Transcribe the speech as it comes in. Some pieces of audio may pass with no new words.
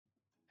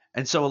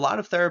And so a lot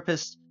of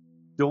therapists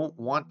don't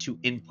want to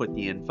input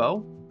the info,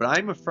 but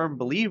I'm a firm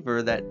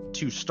believer that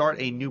to start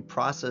a new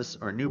process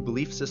or a new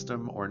belief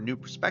system or a new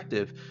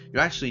perspective, you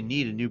actually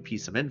need a new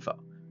piece of info.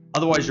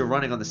 Otherwise, you're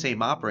running on the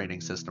same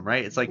operating system,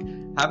 right? It's like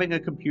having a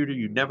computer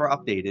you never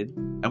updated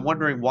and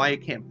wondering why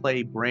it can't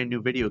play brand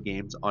new video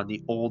games on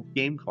the old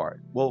game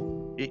card.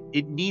 Well,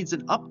 it needs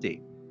an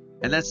update.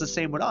 And that's the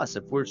same with us.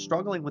 If we're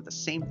struggling with the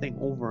same thing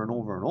over and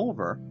over and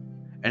over,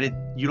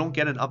 and you don't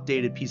get an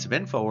updated piece of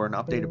info or an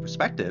updated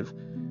perspective,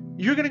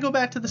 you're going to go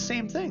back to the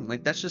same thing.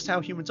 Like, that's just how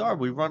humans are.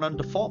 We run on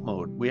default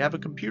mode. We have a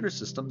computer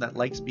system that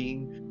likes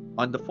being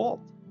on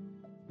default.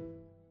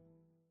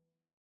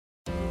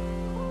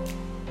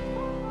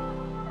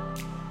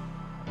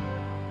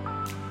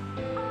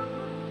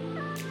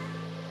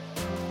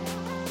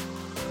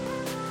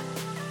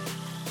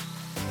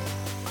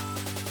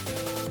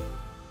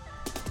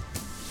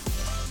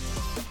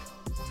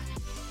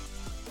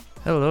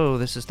 Hello,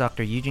 this is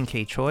Dr. Eugene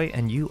K. Choi,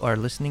 and you are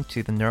listening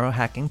to the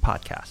Neurohacking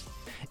Podcast.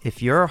 If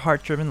you're a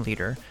heart-driven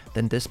leader,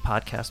 then this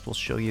podcast will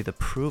show you the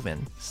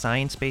proven,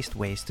 science-based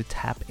ways to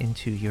tap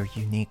into your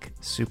unique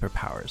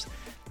superpowers.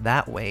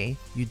 That way,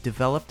 you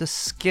develop the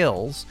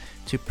skills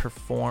to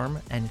perform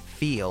and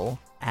feel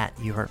at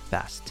your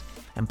best.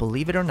 And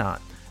believe it or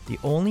not, the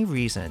only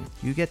reason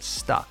you get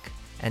stuck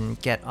and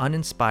get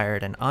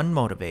uninspired and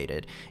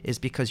unmotivated is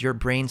because your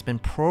brain's been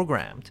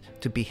programmed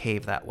to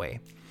behave that way.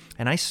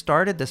 And I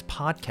started this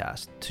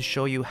podcast to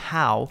show you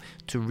how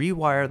to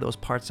rewire those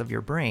parts of your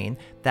brain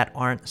that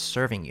aren't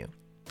serving you,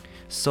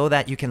 so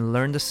that you can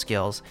learn the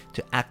skills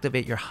to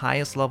activate your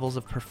highest levels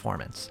of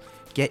performance,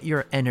 get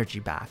your energy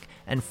back,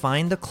 and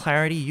find the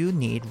clarity you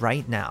need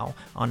right now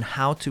on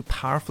how to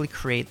powerfully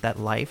create that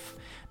life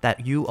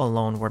that you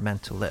alone were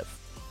meant to live,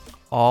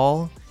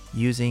 all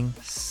using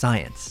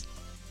science.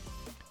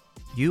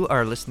 You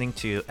are listening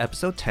to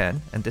episode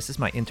 10, and this is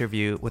my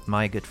interview with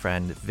my good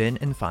friend Vin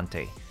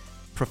Infante,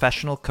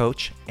 professional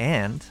coach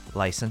and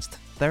licensed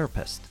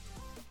therapist.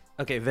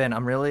 Okay, Vin,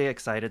 I'm really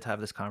excited to have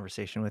this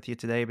conversation with you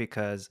today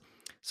because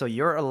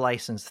you're a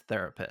licensed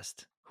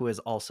therapist who is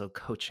also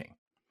coaching.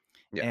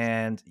 Yes.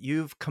 And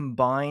you've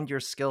combined your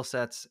skill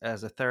sets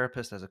as a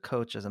therapist, as a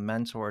coach, as a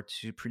mentor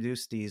to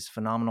produce these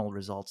phenomenal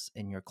results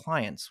in your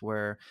clients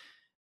where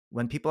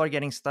when people are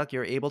getting stuck,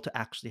 you're able to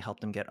actually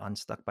help them get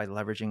unstuck by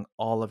leveraging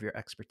all of your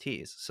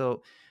expertise.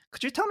 So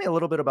could you tell me a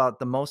little bit about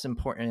the most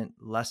important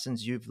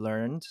lessons you've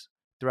learned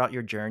throughout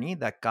your journey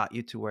that got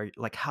you to where,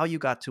 like how you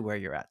got to where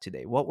you're at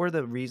today? What were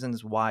the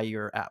reasons why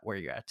you're at where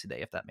you're at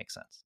today, if that makes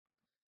sense?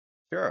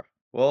 Sure.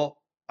 Well,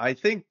 I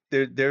think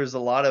there was a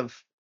lot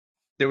of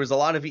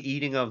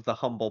eating of the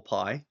humble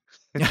pie.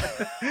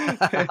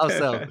 How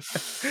so?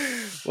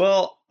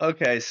 Well,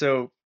 okay,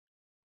 so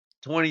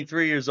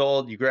 23 years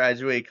old, you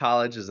graduate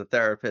college as a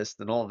therapist,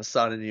 and all of a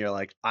sudden you're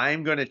like,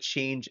 I'm going to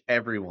change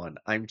everyone.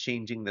 I'm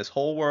changing this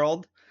whole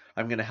world.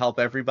 I'm going to help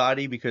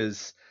everybody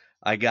because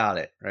I got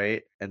it,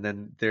 right? And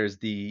then there's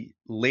the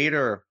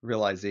later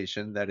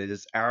realization that it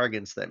is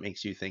arrogance that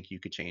makes you think you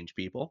could change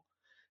people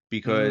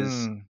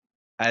because Mm,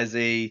 as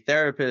a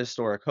therapist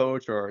or a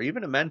coach or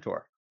even a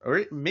mentor,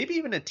 or maybe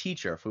even a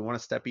teacher, if we want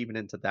to step even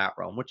into that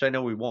realm, which I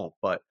know we won't,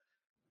 but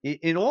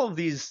in all of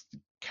these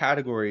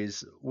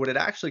categories, what it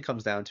actually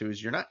comes down to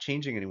is you're not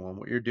changing anyone.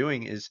 What you're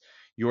doing is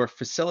you're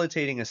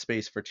facilitating a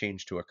space for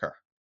change to occur.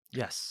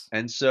 yes.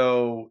 And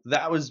so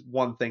that was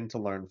one thing to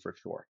learn for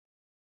sure.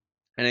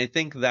 And I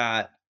think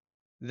that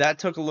that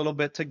took a little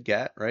bit to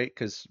get, right?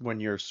 Because when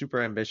you're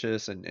super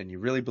ambitious and you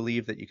really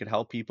believe that you could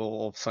help people,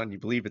 all of a sudden you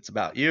believe it's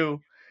about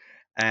you.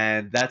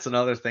 And that's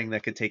another thing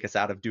that could take us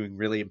out of doing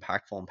really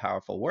impactful and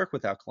powerful work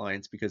with our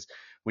clients because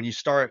when you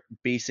start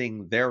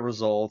basing their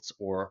results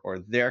or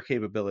their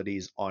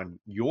capabilities on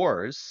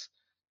yours,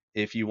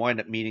 if you wind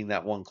up meeting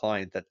that one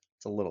client that's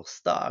a little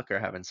stuck or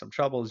having some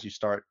troubles, you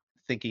start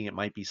thinking it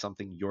might be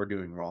something you're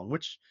doing wrong,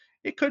 which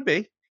it could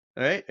be,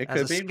 right? It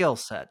As could a be skill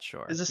set,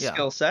 sure. is a Yeah.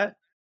 skill set,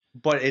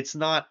 but it's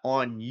not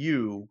on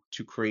you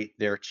to create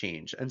their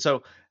change. And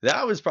so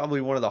that was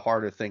probably one of the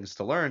harder things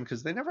to learn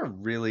because they never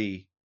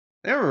really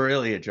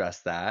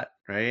addressed that,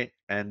 right?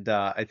 And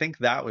I think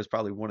that was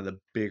probably one of the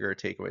bigger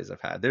takeaways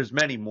I've had. There's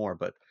many more,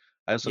 but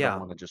I also don't Yeah.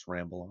 want to just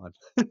ramble on.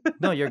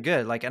 No, you're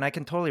good. Like, and I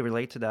can totally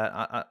relate to that.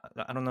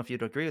 I don't know if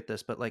you'd agree with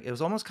this, but like, it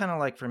was almost kind of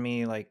like for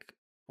me, like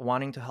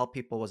wanting to help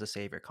people was a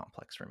savior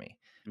complex for me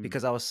Mm,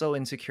 because I was so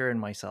insecure in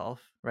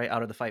myself, right?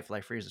 Out of the fight,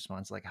 flight, freeze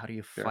response, like, how do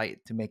you sure. fight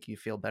to make you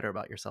feel better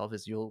about yourself?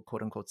 Is you'll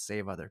quote unquote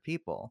save other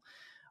people.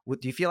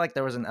 Do you feel like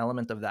there was an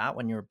element of that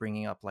when you were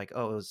bringing up like,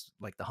 oh, it was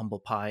like the humble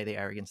pie, the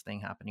arrogance thing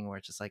happening, where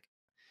it's just like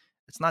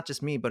it's not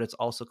just me, but it's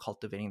also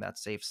cultivating that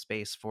safe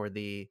space for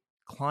the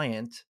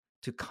client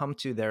to come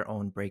to their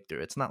own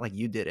breakthrough. It's not like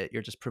you did it.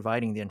 You're just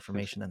providing the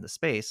information and the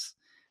space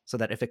so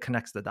that if it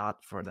connects the dot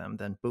for them,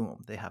 then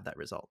boom, they have that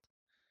result.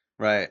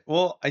 Right.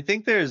 Well, I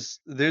think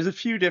there's a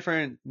few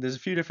different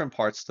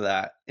parts to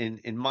that.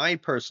 In my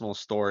personal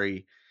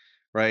story,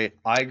 right?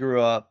 I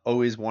grew up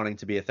always wanting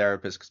to be a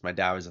therapist because my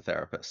dad was a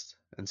therapist.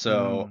 And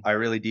so Mm, I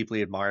really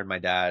deeply admired my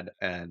dad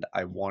and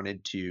I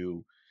wanted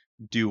to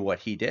do what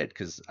he did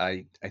because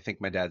I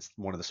think my dad's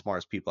one of the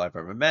smartest people I've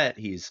ever met.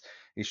 He's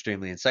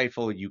extremely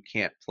insightful. You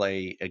can't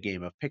play a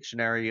game of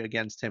Pictionary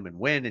against him and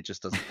win. It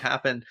just doesn't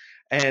happen.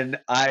 And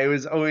I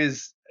was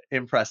always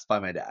impressed by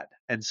my dad.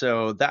 And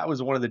so that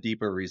was one of the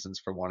deeper reasons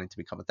for wanting to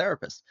become a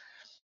therapist.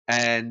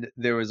 And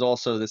there was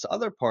also this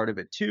other part of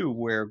it too,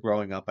 where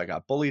growing up I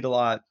got bullied a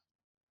lot.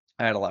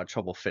 I had a lot of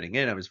trouble fitting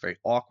in. I was very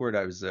awkward.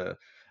 I was a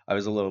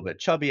little bit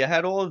chubby. I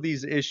had all of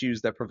these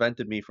issues that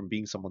prevented me from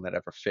being someone that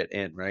ever fit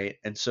in, right?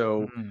 And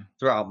so Mm,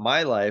 throughout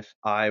my life,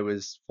 I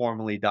was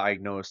formally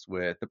diagnosed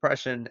with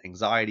depression,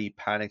 anxiety,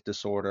 panic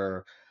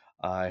disorder.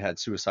 I had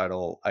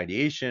suicidal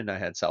ideation. I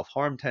had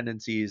self-harm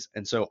tendencies.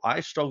 And so I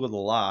struggled a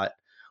lot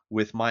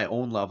with my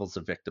own levels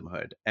of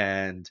victimhood.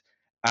 And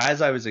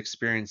as I was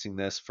experiencing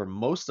this for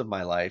most of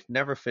my life,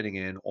 never fitting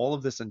in, all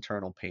of this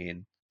internal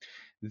pain,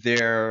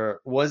 there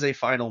was a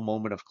final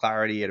moment of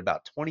clarity at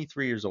about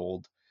 23 years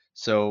old.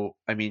 So,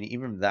 I mean,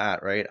 even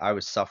that, right? I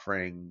was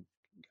suffering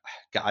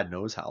God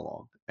knows how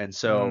long. And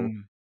so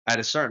mm, at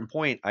a certain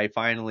point, I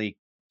finally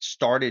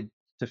started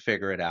to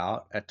figure it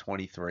out at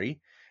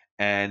 23.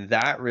 And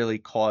that really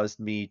caused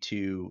me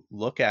to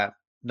look at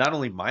not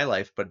only my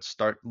life, but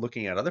start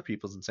looking at other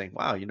people's and saying,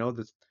 wow,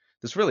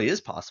 this really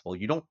is possible.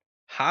 You don't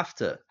have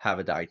to have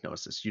a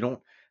diagnosis. You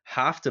don't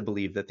have to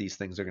believe that these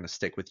things are going to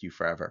stick with you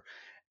forever.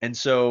 And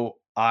so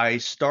I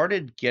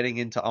started getting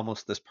into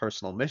almost this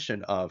personal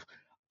mission of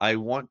I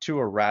want to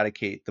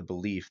eradicate the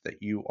belief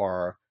that you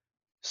are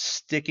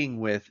sticking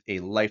with a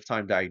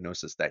lifetime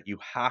diagnosis, that you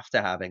have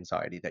to have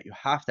anxiety, that you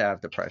have to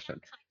have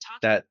depression,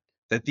 that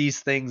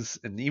these things,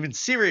 and even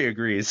Siri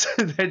agrees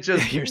that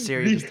just Your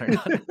Siri just turned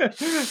on.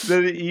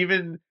 that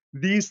even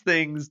these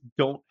things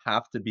don't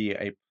have to be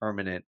a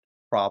permanent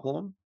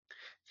problem.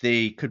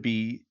 They could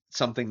be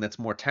something that's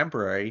more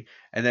temporary.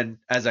 And then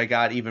as I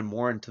got even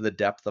more into the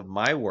depth of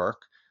my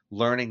work,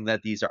 learning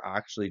that these are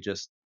actually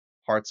just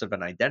parts of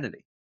an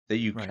identity that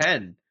you Right.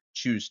 can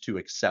choose to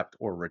accept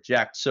or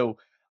reject. So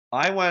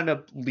I wound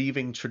up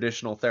leaving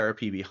traditional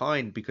therapy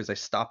behind because I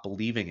stopped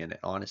believing in it,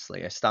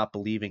 honestly. I stopped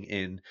believing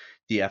in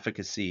the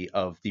efficacy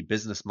of the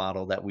business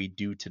model that we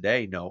do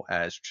today know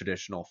as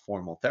traditional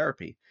formal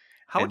therapy.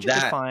 How would And you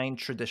that, define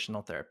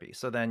traditional therapy?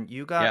 So then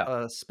you got yeah,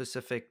 a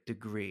specific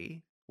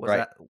degree. Was right.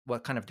 that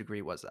what kind of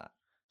degree was that?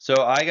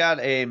 So I got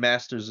a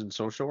master's in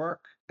social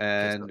work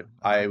Okay, so and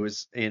I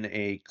was in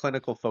a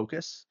clinical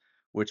focus,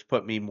 which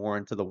put me more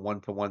into the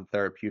one-to-one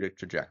therapeutic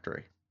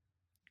trajectory.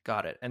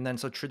 got it. And then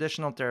so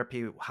traditional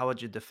therapy, how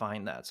would you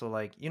define that? So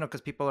like,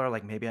 because people are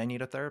like, maybe I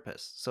need a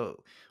therapist.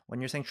 So when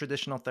you're saying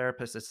traditional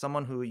therapist, it's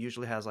someone who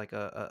usually has like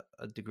a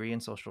degree in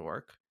social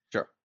work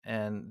Sure.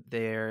 and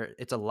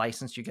it's a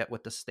license you get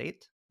with the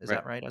state. Is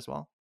Right. that right as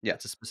well?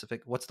 It's a Yes.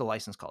 specific, what's the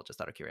license called?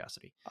 Just out of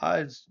curiosity.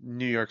 It's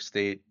New York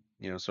State,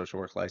 social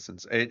work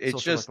license.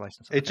 Social work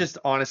license. It Okay. just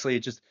honestly,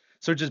 it just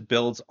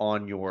builds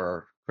on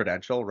your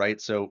credential, right?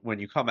 So when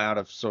you come out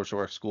of social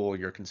work school,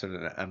 you're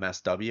considered an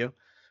MSW,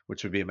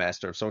 which would be a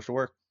master of social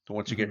work.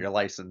 Once you get Hmm. your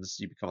license,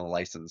 you become a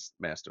licensed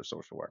master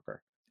social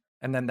worker.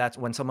 And then that's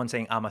when someone's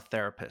saying I'm a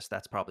therapist,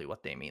 that's probably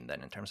what they mean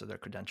then in terms of their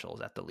credentials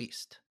at the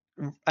least.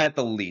 At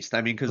the least,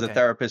 I mean, because a Okay.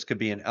 therapist could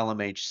be an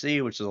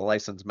LMHC, which is a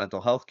licensed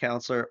mental health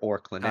counselor or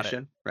Got it.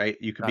 clinician, right?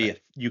 Got it.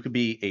 You could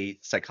be a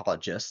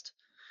psychologist,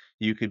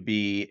 you could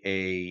be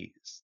a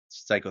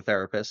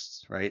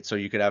psychotherapist, right? So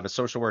you could have a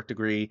social work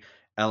degree,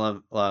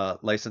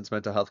 licensed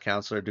mental health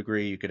counselor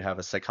degree. You could have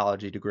a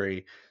psychology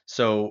degree.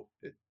 So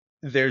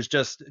there's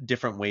just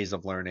different ways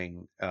of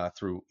learning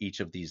through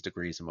each of these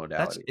degrees and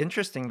That's modalities,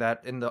 interesting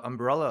that in the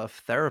umbrella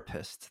of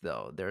therapists,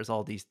 though, there's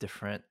all these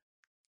different,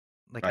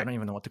 like, I right? don't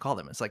even know what to call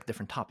them. It's like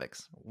different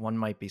topics. One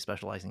might be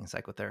specializing in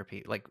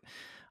psychotherapy. Like,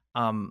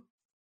 um,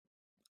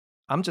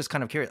 I'm just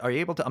kind of curious. Are you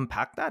able to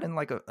unpack that in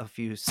like a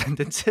few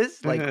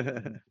sentences? Like,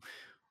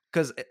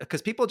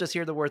 because people just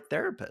hear the word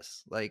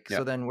therapist. Like,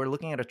 Yeah, so then we're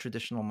looking at a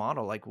traditional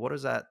model. Like, what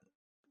is that?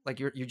 Like,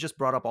 you just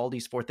brought up all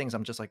these four things.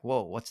 I'm just like,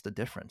 whoa, what's the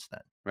difference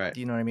then? right. Do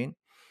you know what I mean?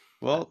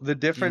 Uh, Well, the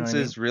do you know what difference I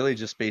mean? is really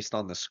just based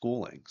on the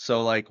schooling.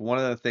 So, like, one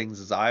of the things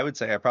is I would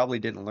say I probably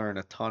didn't learn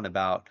a ton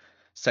about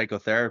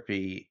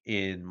psychotherapy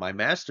in my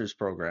master's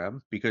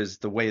program because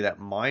the way that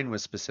mine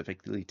was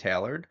specifically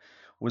tailored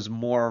was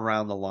more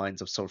around the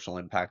lines of social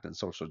impact and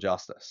social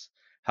justice.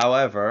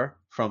 However,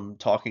 from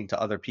talking to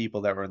other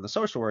people that were in the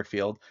social work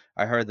field,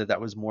 I heard that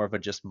that was more of a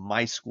just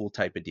my school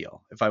type of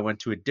deal. If I went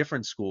to a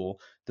different school,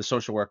 the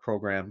social work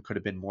program could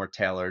have been more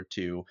tailored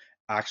to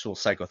actual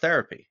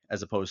psychotherapy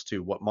as opposed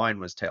to what mine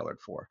was tailored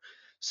for.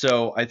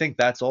 So I think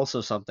that's also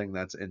something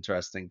that's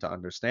interesting to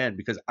understand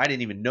because I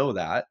didn't even know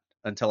that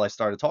until I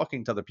started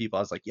talking to other people.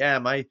 I was like, yeah,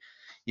 my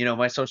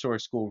social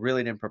work school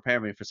really didn't prepare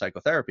me for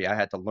psychotherapy. I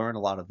had to learn a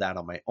lot of that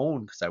on my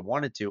own because I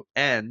wanted to,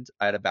 and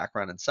I had a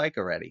background in psych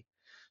already.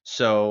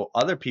 So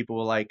other people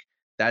were like,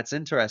 that's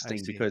I interesting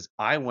see. because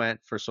I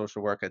went for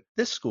social work at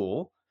this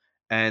school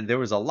and there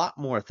was a lot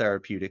more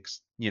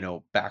therapeutics,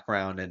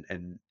 background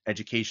and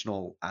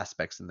educational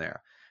aspects in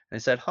there. And I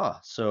said, huh,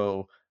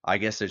 so I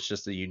guess it's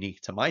just a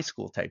unique to my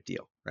school type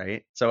deal,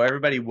 right? So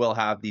everybody will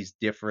have these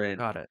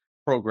different Got it.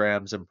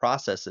 programs and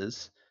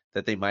processes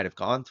that they might have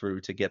gone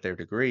through to get their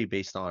degree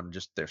based on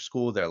just their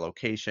school, their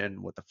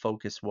location, what the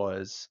focus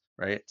was,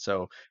 right?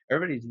 So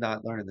everybody's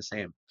not learning the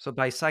same. So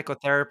by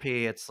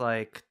psychotherapy, it's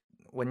like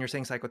when you're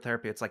saying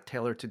psychotherapy, it's like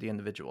tailored to the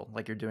individual.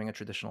 Like you're doing a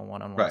traditional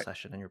one-on-one Right,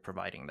 session and you're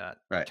providing that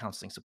right.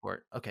 counseling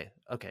support. Okay,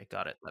 okay,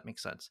 got it. That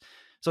makes sense.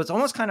 So it's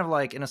almost kind of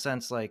like, in a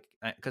sense, like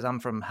because I'm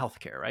from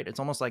healthcare, right? It's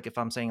almost like if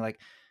I'm saying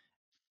like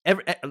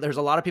there's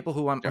a lot of people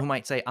who Sure.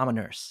 might say I'm a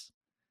nurse,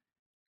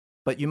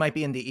 but you might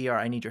be in the ER.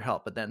 I need your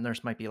help, but then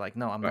nurse might be like,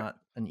 no, I'm Right. not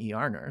an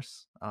ER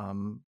nurse.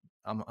 I'm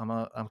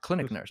a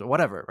clinic nurse or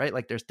whatever, right?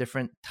 Like there's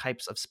different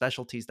types of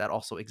specialties that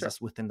also Sure.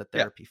 exist within the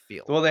Yeah. therapy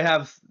field. Well, they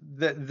have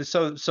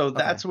so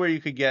Okay, that's where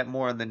you could get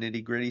more on the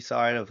nitty-gritty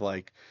side of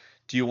like,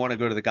 do you want to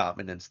go to the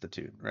Gottman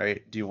Institute,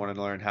 right? Do you want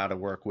to learn how to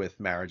work with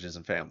marriages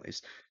and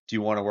families? Do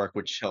you want to work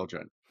with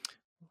children?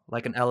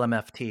 like an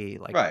LMFT,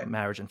 like Right.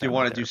 marriage and Do you family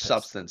want to do therapist.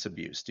 substance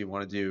abuse? Do you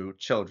want to do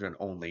children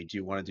only? Do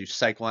you want to do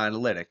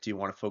psychoanalytic? Do you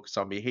want to focus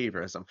on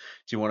behaviorism?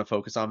 Do you want to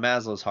focus on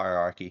Maslow's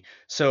hierarchy?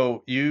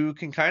 So you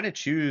can kind of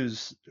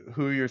choose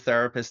who your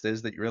therapist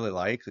is that you really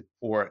like,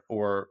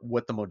 or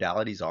what the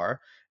modalities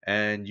are,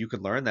 and you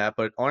can learn that.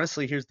 But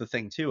honestly, here's the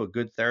thing too: a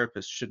good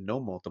therapist should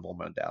know multiple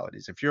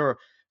modalities. If you're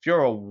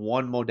a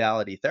one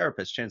modality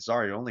therapist, chances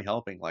are you're only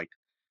helping like,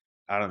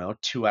 I don't know,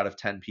 2 out of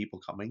 10 people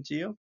coming to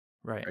you,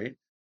 Right. right?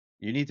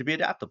 You need to be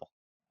adaptable.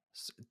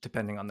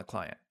 Depending on the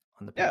client,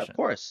 on the Yeah, of patient.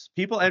 course.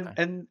 People and Okay.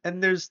 and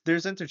and there's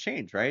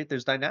interchange, right?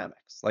 There's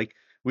dynamics. Like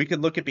we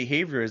could look at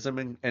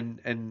behaviorism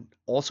and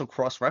also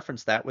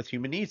cross-reference that with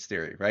human needs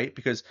theory, right?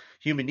 Because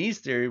human needs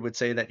theory would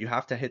say that you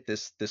have to hit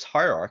this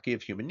hierarchy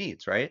of human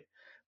needs, right?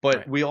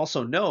 But Right. we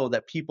also know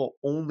that people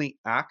only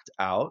act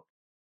out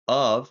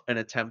of an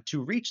attempt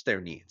to reach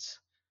their needs.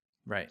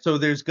 Right. So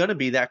there's going to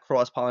be that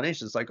cross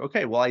pollination. It's like,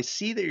 okay, well, I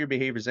see that your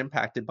behavior is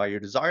impacted by your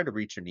desire to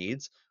reach your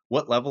needs.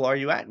 What level are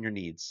you at in your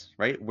needs,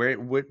 right?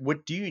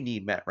 What do you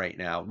need met right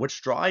now? What's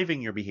driving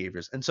your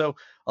behaviors? And so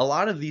a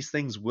lot of these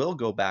things will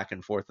go back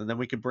and forth, and then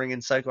we could bring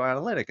in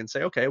psychoanalytic and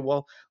say, okay,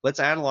 well, let's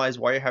analyze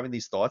why you're having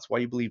these thoughts, why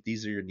you believe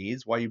these are your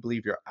needs, why you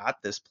believe you're at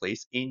this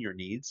place in your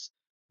needs,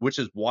 which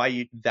is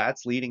why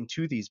that's leading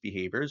to these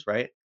behaviors,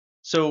 right?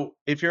 So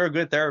if you're a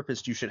good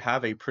therapist, you should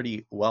have a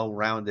pretty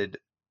well-rounded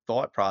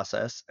thought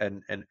process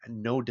and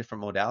know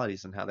different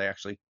modalities and how they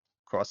actually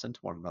cross into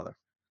one another.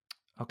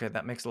 Okay,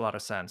 that makes a lot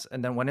of sense.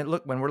 And then when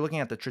we're looking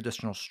at the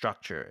traditional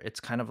structure, it's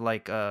kind of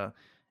like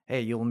hey,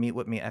 you'll meet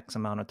with me X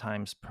amount of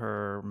times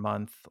per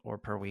month or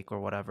per week or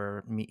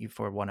whatever, meet you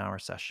for a 1 hour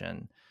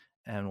session,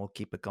 and we'll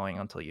keep it going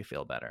until you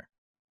feel better.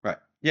 Right.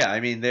 Yeah. I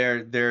mean,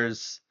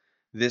 there's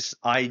this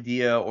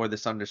idea or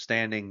this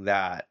understanding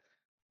that,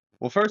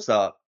 well, first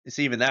up, it's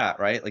even that,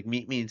 right? Like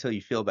meet me until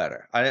you feel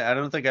better. I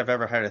don't think I've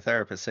ever had a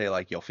therapist say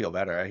like you'll feel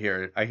better.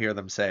 I hear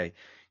them say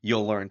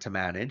you'll learn to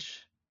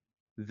manage,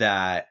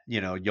 that,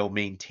 you'll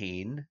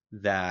maintain,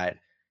 that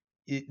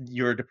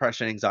your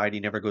depression, anxiety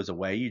never goes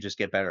away. You just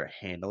get better at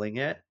handling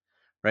it,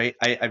 right?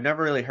 I've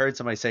never really heard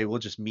somebody say, "We'll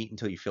just meet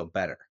until you feel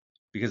better,"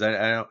 because I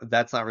don't.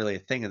 That's not really a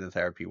thing in the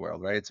therapy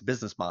world, right? It's a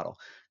business model.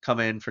 Come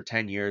in for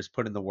 10 years,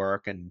 put in the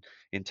work, and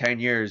in 10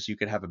 years you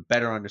could have a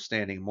better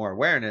understanding, more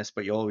awareness,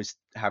 but you'll always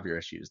have your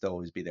issues. They'll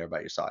always be there by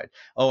your side.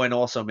 Oh, and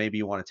also maybe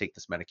you want to take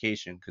this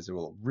medication because it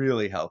will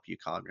really help you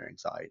calm your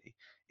anxiety.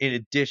 In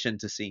addition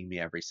to seeing me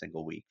every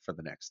single week for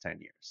the next 10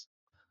 years.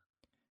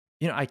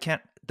 I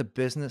can't.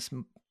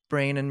 The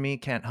brain in me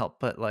can't help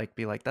but like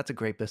be like, that's a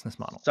great business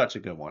model Such a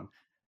good one.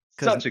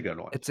 because Such a good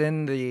one. it's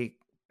in the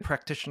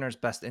practitioner's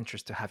best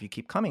interest to have you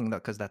keep coming, though,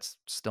 because that's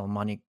still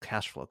money,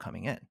 cash flow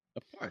coming in.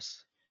 Of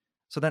course.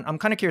 So then I'm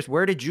kind of curious,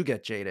 where did you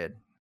get jaded?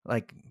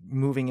 Like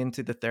moving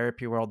into the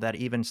therapy world that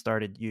even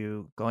started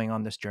you going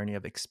on this journey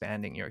of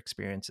expanding your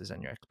experiences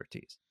and your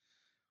expertise.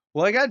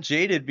 Well, I got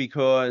jaded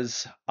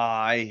because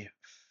I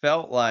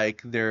felt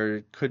like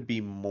there could be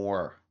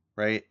more,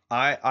 right?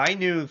 I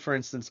knew, for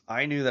instance,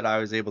 I knew that I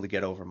was able to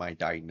get over my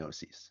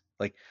diagnoses.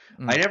 Like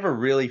I Mm, never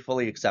really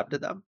fully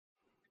accepted them.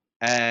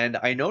 And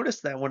I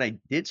noticed that when I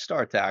did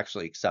start to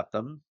actually accept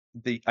them,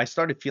 I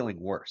started feeling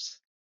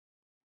worse.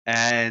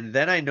 And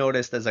then I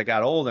noticed as I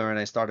got older and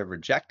I started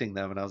rejecting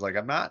them and I was like,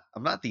 I'm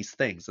not these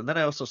things. And then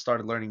I also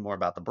started learning more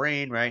about the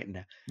brain, right?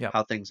 And yep.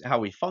 how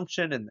we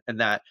function, and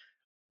that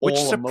Which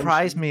all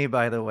surprised emotions. me,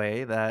 by the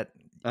way, that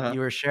Uh-huh. you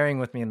were sharing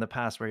with me in the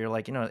past where you're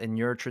like, in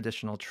your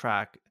traditional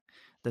track,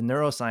 the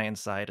neuroscience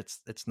side,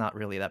 it's not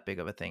really that big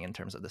of a thing in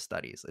terms of the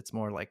studies. It's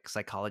more like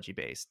psychology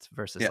based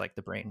versus Yeah. like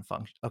the brain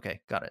function.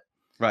 Okay, got it.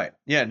 Right.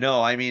 Yeah,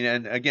 no, I mean,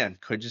 and again,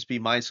 could just be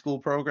my school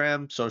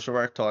program. Social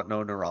work taught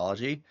no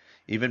neurology.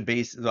 Even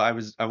based, though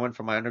I went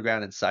for my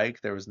undergrad in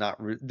psych, there was not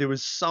there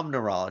was some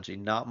neurology,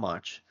 not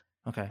much.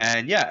 Okay.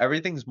 And yeah,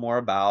 everything's more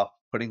about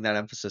putting that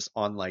emphasis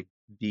on like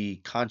the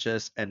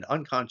conscious and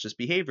unconscious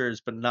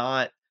behaviors, but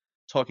not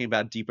talking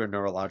about deeper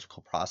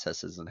neurological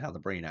processes and how the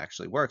brain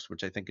actually works,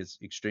 which I think is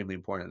extremely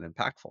important and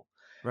impactful.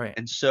 Right.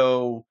 And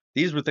so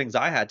these were things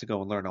I had to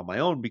go and learn on my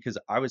own because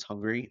I was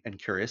hungry and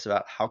curious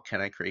about how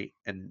can I create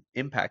and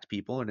impact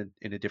people in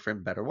a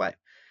different, better way.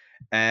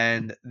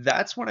 And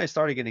that's when I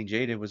started getting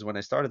jaded, was when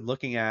I started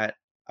looking at,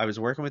 I was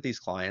working with these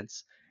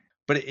clients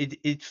but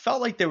it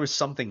felt like there was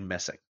something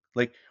missing.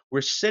 Like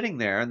we're sitting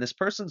there and this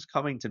person's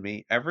coming to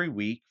me every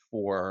week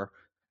for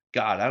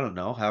God, I don't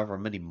know, however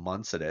many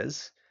months it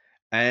is.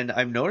 And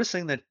I'm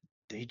noticing that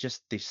they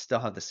still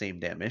have the same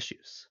damn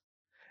issues.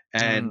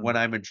 And when Mm,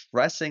 I'm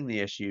addressing the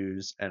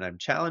issues and I'm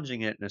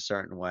challenging it in a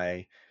certain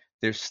way,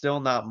 there's still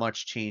not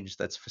much change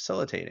that's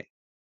facilitating.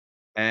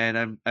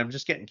 And I'm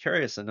just getting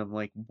curious and I'm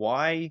like,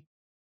 why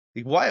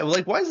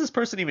is this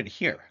person even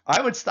here?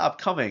 I would stop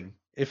coming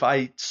if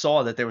I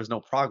saw that there was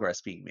no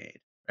progress being made,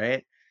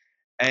 right?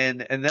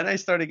 And then I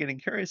started getting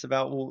curious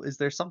about, well, is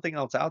there something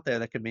else out there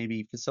that could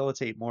maybe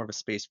facilitate more of a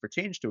space for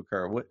change to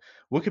occur?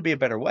 What could be a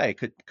better way?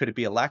 Could it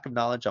be a lack of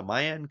knowledge on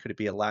my end? Could it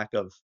be a lack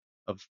of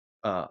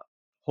uh,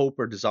 hope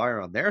or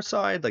desire on their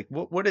side? Like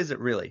what is it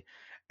really?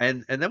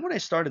 And then when I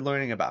started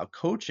learning about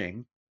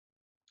coaching,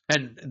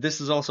 and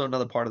this is also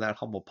another part of that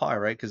humble pie,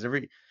 right? Because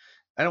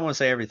I don't want to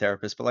say every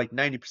therapist, but like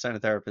 90%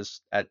 of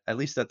therapists at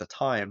least at the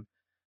time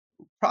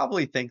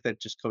probably think that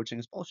just coaching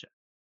is bullshit.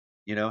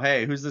 You know,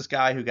 hey, who's this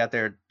guy who got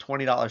their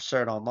 $20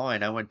 cert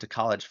online? I went to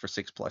college for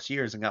 6 plus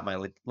years and got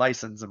my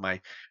license and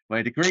my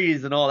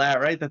degrees and all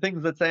that, right? The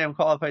things that say I'm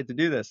qualified to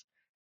do this.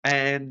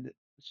 And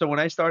so when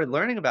I started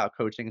learning about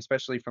coaching,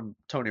 especially from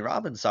Tony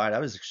Robbins' side, I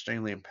was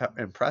extremely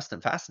impressed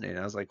and fascinated.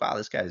 I was like, wow,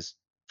 this guy's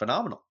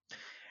phenomenal.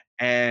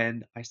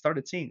 And I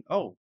started seeing,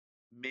 oh,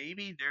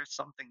 maybe there's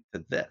something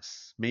to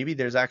this. Maybe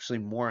there's actually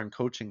more in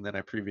coaching than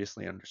I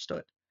previously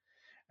understood.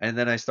 And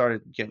then I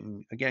started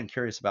getting again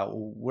curious about,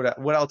 well,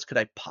 what else could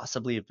I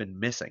possibly have been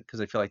missing?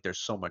 Because I feel like there's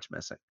so much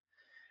missing.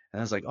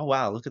 And I was like, oh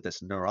wow, look at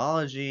this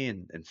neurology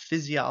and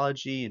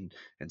physiology and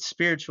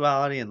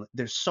spirituality, and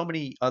there's so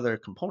many other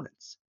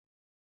components.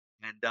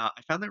 And I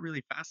found that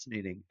really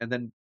fascinating. And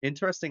then,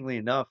 interestingly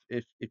enough,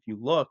 if you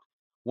look,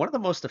 one of the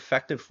most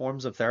effective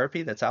forms of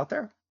therapy that's out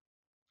there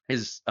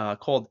is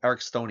called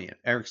Ericksonian.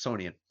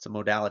 Ericksonian. It's a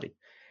modality,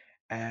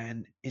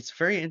 and it's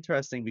very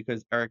interesting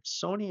because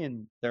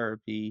Ericksonian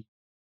therapy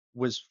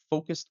was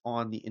focused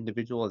on the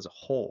individual as a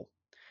whole.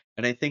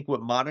 And I think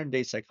what modern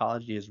day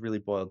psychology has really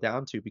boiled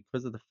down to,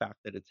 because of the fact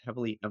that it's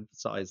heavily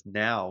emphasized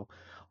now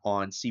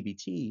on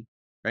CBT,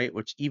 right,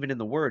 which even in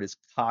the word is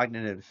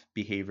cognitive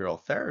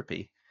behavioral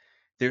therapy,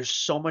 there's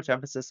so much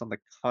emphasis on the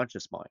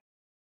conscious mind.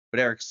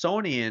 But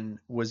Ericksonian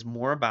was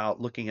more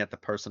about looking at the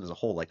person as a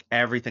whole, like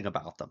everything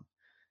about them,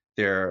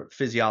 their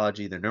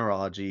physiology, their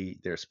neurology,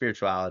 their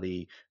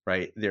spirituality,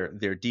 right?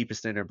 Their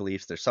deepest inner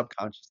beliefs, their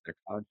subconscious, their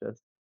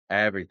conscious,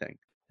 everything.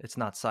 it's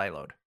not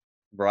siloed.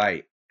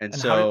 Right. And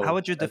And how so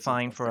would you that's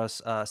define for interesting.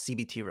 us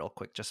CBT real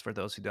quick, just for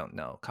those who don't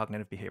know,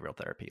 cognitive behavioral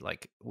therapy?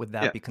 Like, would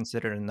that Yeah. be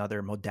considered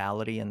another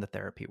modality in the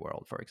therapy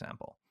world, for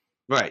example?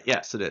 Right.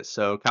 Yes, it is.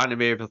 So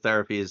cognitive behavioral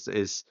therapy is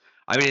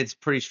I mean it's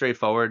pretty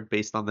straightforward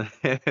based on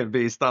the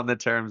based on the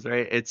terms,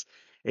 right?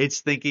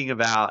 It's thinking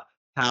about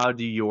how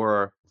do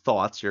your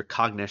thoughts, your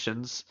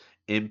cognitions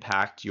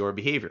impact your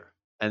behavior.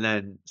 And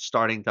then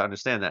starting to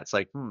understand that. It's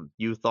like,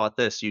 you thought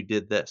this, you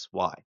did this.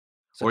 Why?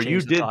 So Or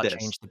you change the did thought, this.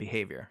 change the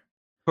behavior.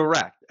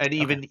 Correct, and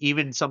Okay.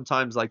 even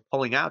sometimes, like,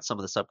 pulling out some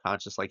of the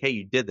subconscious, like, "Hey,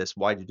 you did this.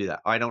 Why'd you do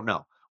that?" "I don't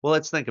know." "Well,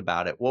 let's think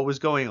about it. What was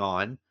going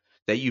on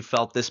that you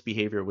felt this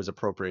behavior was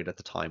appropriate at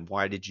the time?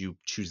 Why did you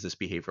choose this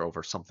behavior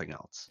over something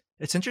else?"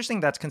 It's interesting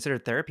that's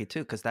considered therapy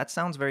too, because that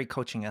sounds very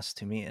coaching-esque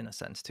to me in a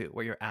sense too,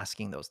 where you're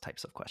asking those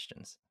types of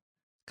questions.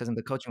 Because in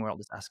the coaching world,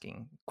 it's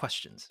asking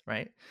questions,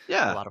 right?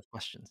 A Yeah, lot of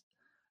questions.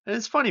 and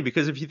it's funny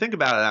because if you think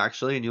about it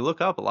actually and you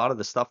look up a lot of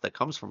the stuff that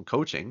comes from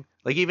coaching,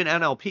 like even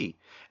NLP.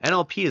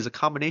 NLP is a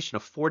combination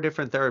of 4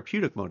 different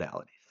therapeutic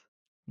modalities.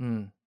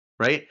 Mm.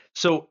 Right?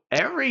 So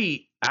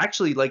every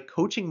actually like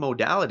coaching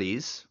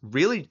modalities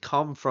really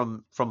come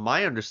from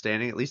my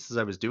understanding, at least as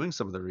I was doing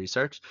some of the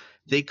research,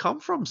 they come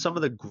from some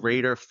of the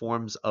greater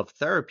forms of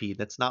therapy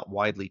that's not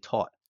widely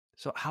taught.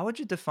 So how would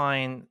you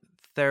define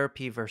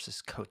therapy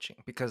versus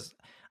coaching? Because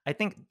I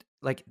think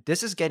like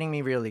this is getting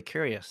me really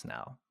curious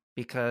now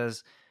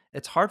because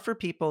it's hard for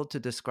people to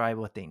describe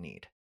what they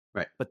need.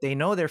 Right. But they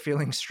know they're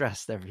feeling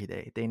stressed every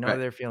day. They know Right.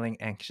 they're feeling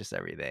anxious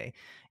every day.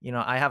 You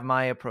know, I have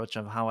my approach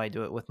of how I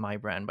do it with my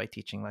brand by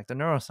teaching like the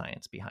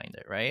neuroscience behind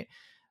it, right?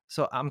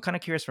 So I'm kind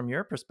of curious from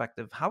your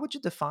perspective, how would you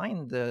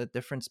define the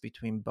difference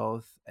between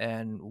both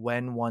and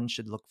when one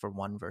should look for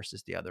one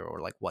versus the other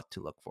or like what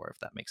to look for if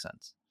that makes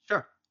sense?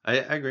 Sure. I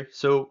agree.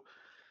 So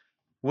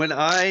when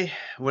I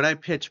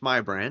pitch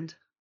my brand,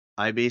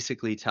 I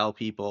basically tell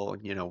people,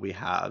 we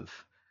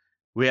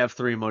have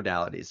 3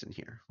 modalities in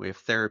here. We have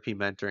therapy,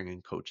 mentoring,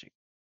 and coaching.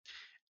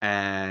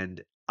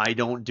 And I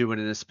don't do it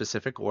in a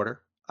specific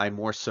order. I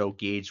more so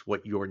gauge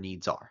what your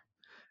needs are.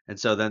 And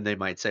so then they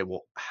might say,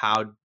 "Well,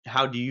 how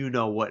do you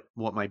know what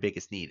my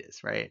biggest need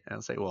is?" Right? And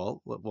I'll say,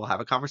 "Well, we'll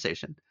have a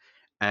conversation."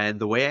 And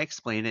the way I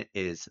explain it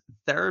is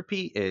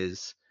therapy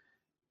is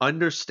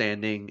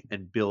understanding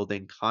and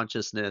building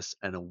consciousness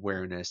and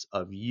awareness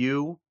of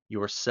you,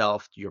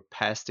 yourself, your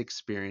past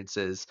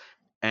experiences,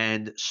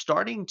 and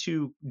starting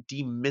to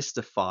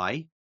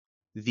demystify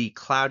the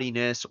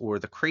cloudiness or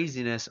the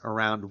craziness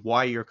around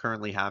why you're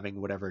currently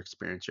having whatever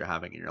experience you're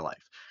having in your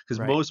life. Because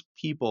Right. most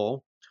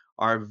people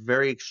are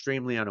very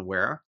extremely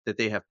unaware that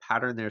they have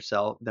patterned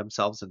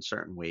themselves in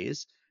certain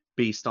ways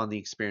based on the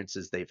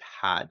experiences they've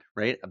had,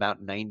 right?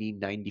 About 90,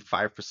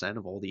 95%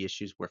 of all the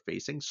issues we're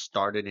facing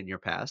started in your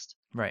past.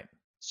 Right.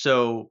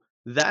 So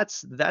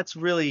that's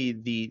really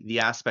the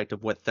aspect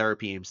of what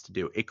therapy aims to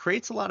do. It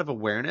creates a lot of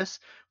awareness,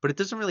 but it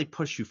doesn't really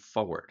push you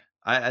forward.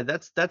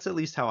 That's at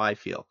least how I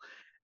feel.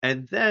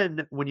 And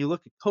then when you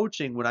look at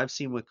coaching, what I've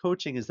seen with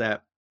coaching is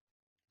that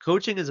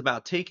coaching is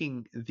about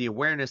taking the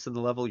awareness and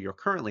the level you're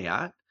currently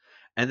at,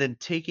 and then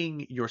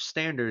taking your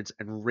standards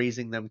and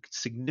raising them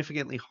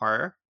significantly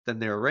higher than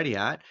they're already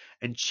at,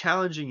 and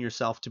challenging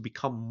yourself to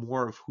become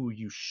more of who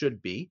you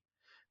should be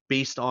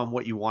based on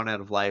what you want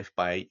out of life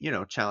by,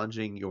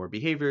 challenging your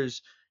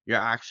behaviors, your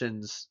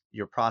actions,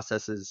 your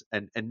processes.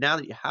 And now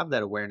that you have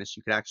that awareness,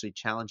 you can actually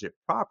challenge it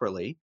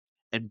properly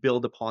and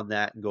build upon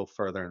that and go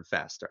further and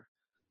faster.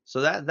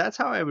 So that's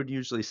how I would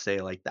usually say,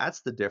 like,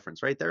 that's the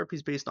difference, right? Therapy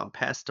is based on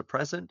past to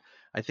present.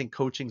 I think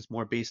coaching's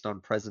more based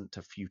on present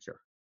to future.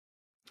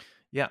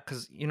 Yeah,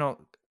 because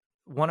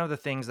one of the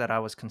things that I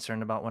was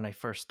concerned about when I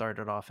first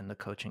started off in the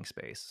coaching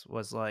space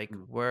was like,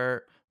 Mm,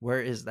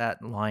 where is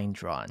that line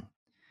drawn?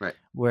 right.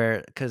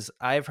 Where, because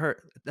I've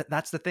heard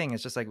that's the thing.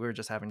 It's just like we were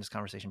just having this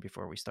conversation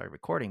before we started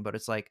recording, but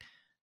it's like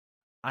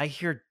I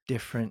hear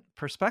different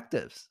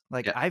perspectives.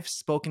 Like Yeah. I've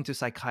spoken to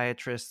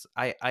psychiatrists.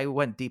 I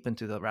went deep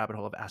into the rabbit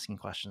hole of asking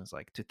questions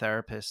like to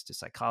therapists, to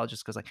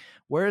psychologists, because like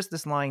where is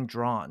this line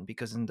drawn?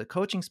 Because in the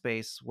coaching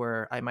space,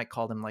 where I might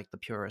call them like the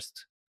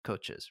purist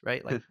coaches,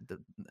 right? Like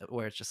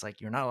where it's just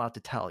like you're not allowed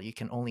to tell, you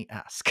can only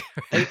ask,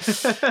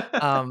 right?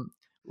 Um,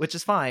 which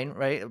is fine,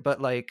 right?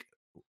 But like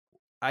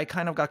I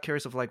kind of got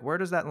curious of like where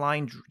does that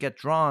line get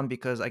drawn,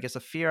 because I guess a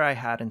fear I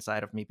had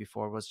inside of me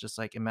before was just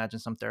like imagine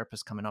some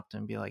therapist coming up to me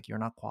and be like, you're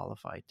not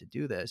qualified to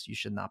do this, you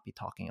should not be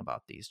talking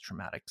about these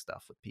traumatic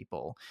stuff with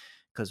people,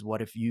 because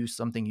what if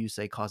something you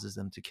say causes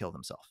them to kill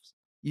themselves?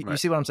 You Right.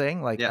 see what I'm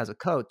saying, like Yeah. as a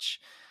coach.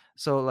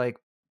 So like,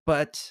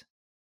 but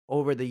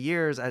over the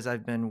years as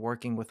I've been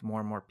working with more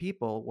and more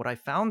people, what I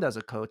found as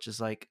a coach is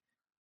like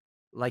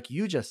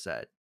you just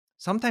said,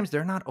 sometimes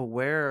they're not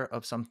aware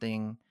of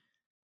something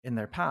in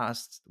their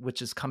past,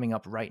 which is coming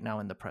up right now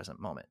in the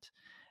present moment.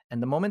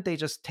 And the moment they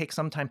just take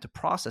some time to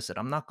process it,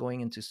 I'm not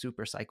going into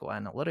super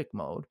psychoanalytic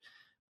mode,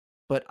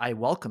 but I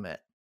welcome it.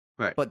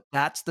 Right. But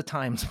that's the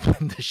times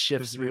when the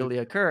shifts really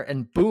occur.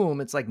 And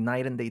boom, it's like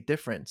night and day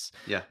difference.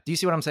 Yeah. Do you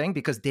see what I'm saying?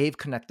 Because they've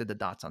connected the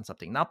dots on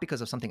something, not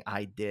because of something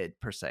I did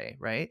per se,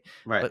 right?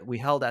 Right. But we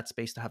held that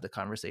space to have the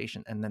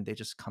conversation. And then they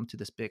just come to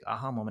this big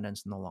aha moment and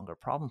it's no longer a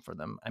problem for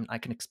them. I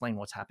can explain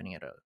what's happening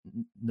at a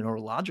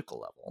neurological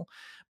level.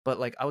 But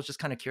like, I was just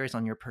kind of curious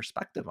on your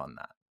perspective on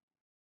that.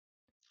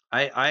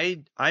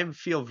 I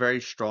feel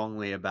very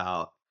strongly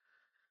about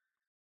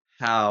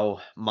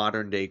how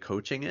modern day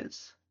coaching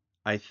is.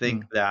 I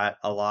think Mm, that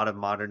a lot of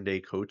modern day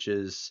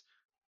coaches,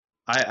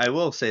 I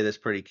will say this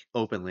pretty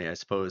openly, I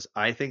suppose.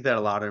 I think that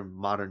a lot of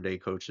modern day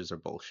coaches are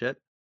bullshit.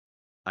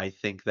 I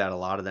think that a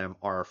lot of them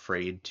are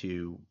afraid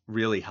to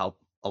really help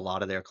a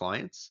lot of their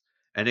clients.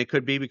 And it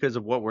could be because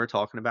of what we're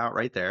talking about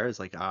right there is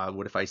like,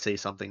 what if I say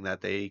something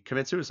that they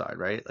commit suicide,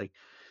 right? Like,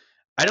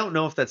 I don't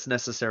know if that's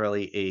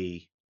necessarily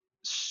a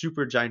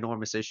super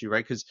ginormous issue,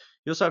 right? Because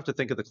you also have to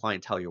think of the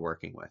clientele you're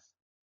working with.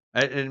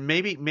 And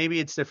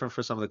maybe it's different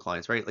for some of the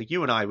clients, right? Like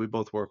you and I, we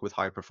both work with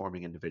high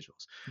performing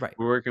individuals. right,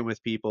 We're working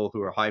with people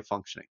who are high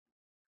functioning.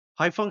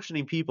 High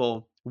functioning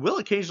people will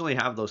occasionally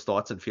have those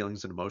thoughts and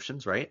feelings and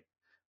emotions, right?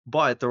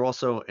 But they're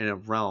also in a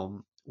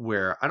realm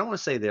where I don't want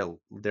to say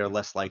they're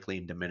less likely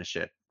and diminish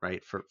it,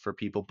 right? For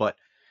people, but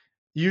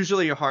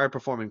usually a higher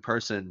performing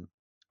person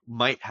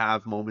might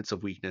have moments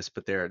of weakness,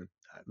 but they're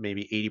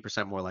maybe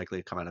 80% more likely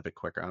to come out of it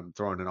quicker. I'm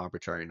throwing an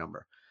arbitrary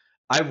number.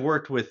 I've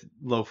worked with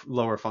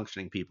lower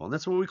functioning people, and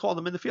that's what we call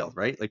them in the field,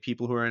 right? Like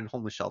people who are in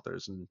homeless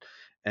shelters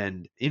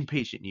and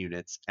inpatient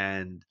units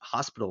and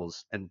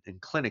hospitals and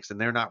clinics, and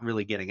they're not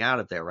really getting out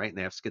of there, right? And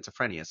they have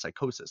schizophrenia,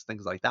 psychosis,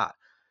 things like that.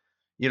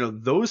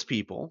 Those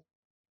people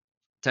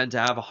tend to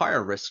have a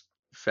higher risk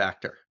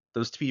factor.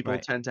 Those people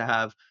right, tend to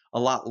have a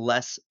lot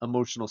less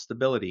emotional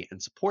stability and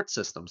support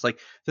systems. Like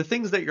the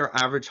things that your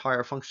average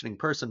higher functioning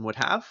person would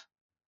have,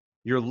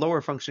 your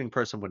lower functioning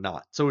person would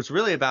not. So it's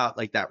really about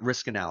like that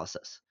risk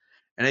analysis.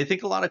 And I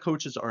think a lot of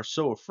coaches are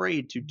so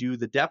afraid to do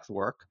the depth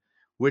work,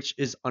 which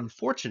is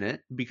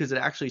unfortunate because it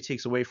actually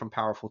takes away from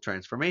powerful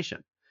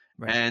transformation.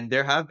 right. And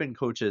there have been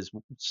coaches,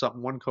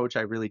 one coach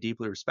I really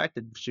deeply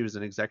respected, she was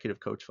an executive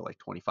coach for like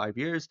 25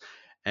 years.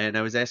 And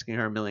I was asking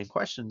her a million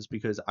questions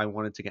because I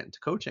wanted to get into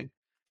coaching.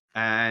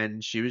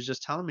 And she was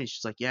just telling me,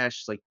 she's like, yeah,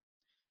 she's like,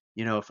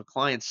 if a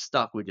client's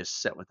stuck, we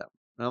just sit with them.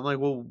 And I'm like,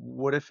 well,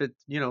 what if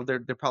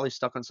they're probably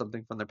stuck on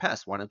something from their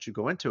past? Why don't you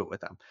go into it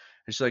with them?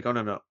 And she's like, oh,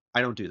 no, no,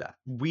 I don't do that.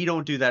 We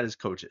don't do that as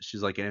coaches.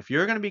 She's like, and if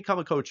you're going to become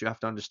a coach, you have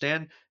to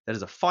understand that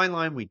is a fine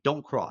line we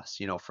don't cross,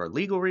 for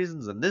legal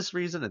reasons and this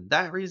reason and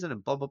that reason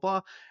and blah, blah,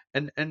 blah.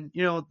 And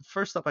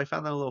first up, I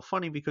found that a little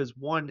funny because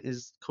one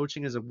is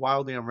coaching is a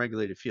wildly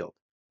unregulated field.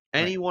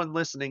 Right. Anyone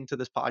listening to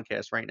this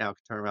podcast right now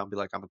could turn around and be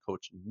like, I'm a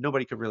coach.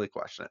 Nobody could really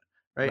question it.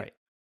 Right. Right.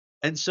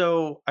 And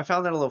so I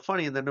found that a little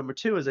funny. And then number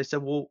two is I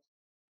said, well,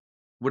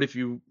 what if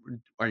you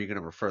are you going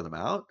to refer them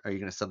out? Are you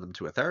going to send them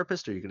to a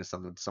therapist? Are you going to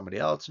send them to somebody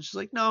else? And she's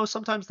like, no,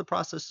 sometimes the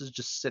process is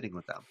just sitting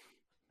with them.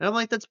 And I'm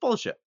like, that's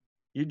bullshit.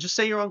 You just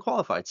say you're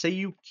unqualified. Say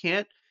you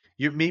can't.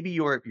 You're maybe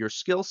your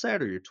skill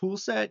set or your tool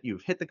set,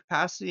 you've hit the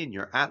capacity and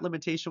you're at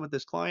limitation with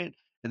this client,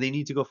 and they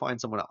need to go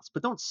find someone else.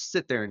 But don't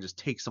sit there and just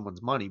take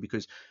someone's money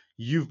because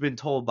you've been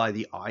told by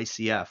the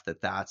ICF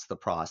that that's the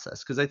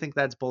process. Because I think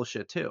that's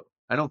bullshit too.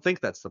 I don't think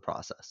that's the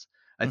process.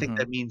 I think Hmm.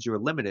 that means you're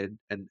limited,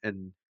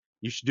 and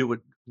you should do it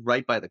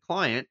right by the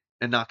client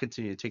and not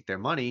continue to take their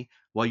money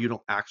while you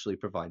don't actually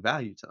provide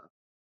value to them.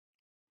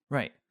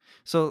 Right.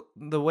 So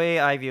the way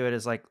I view it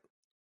is like,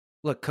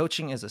 look,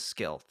 coaching is a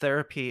skill,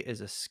 therapy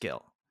is a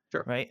skill,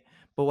 Sure. right?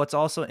 But what's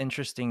also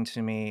interesting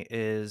to me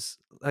is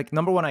like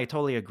number one, I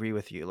totally agree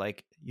with you.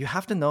 Like you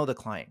have to know the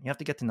client, you have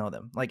to get to know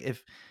them. Like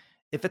if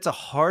it's a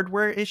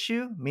hardware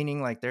issue,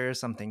 meaning like there is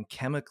something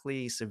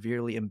chemically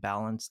severely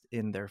imbalanced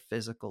in their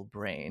physical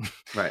brain,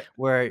 Right.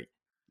 where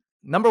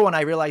number one,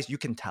 I realize you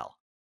can tell.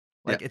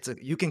 Yeah. Like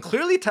you can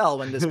clearly tell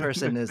when this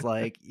person is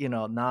like,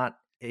 not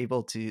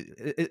able to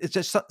it's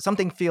just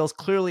something feels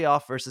clearly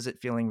off versus it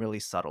feeling really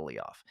subtly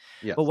off.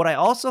 But Yes. what I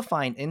also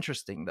find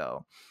interesting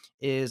though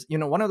is,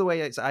 one of the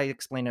ways I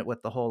explain it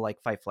with the whole like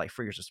fight, flight,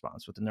 freeze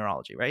response with the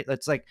neurology, right?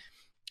 It's like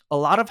a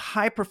lot of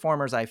high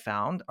performers I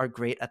found are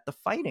great at the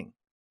fighting.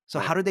 So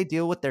Right. how do they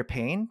deal with their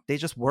pain? They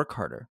just work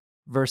harder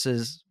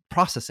versus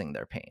processing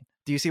their pain.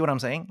 Do you see what I'm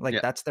saying? Like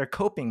Yeah. that's their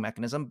coping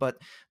mechanism, but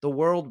the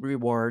world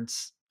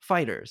rewards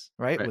fighters,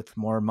 right? Right. With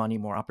more money,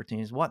 more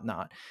opportunities,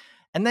 whatnot.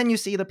 And then you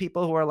see the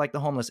people who are like the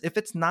homeless. If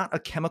it's not a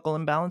chemical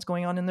imbalance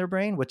going on in their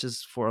brain, which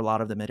is for a lot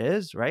of them, it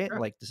is, right? Sure.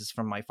 Like this is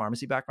from my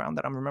pharmacy background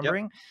that I'm Yep.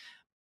 remembering.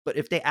 But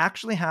if they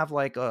actually have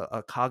like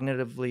a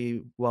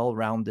cognitively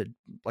well-rounded,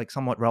 like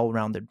somewhat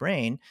well-rounded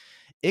brain,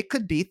 it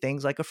could be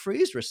things like a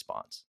freeze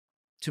response.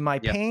 To my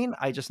Yeah. pain,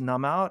 I just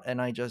numb out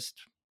and I just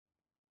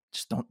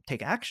don't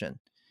take action.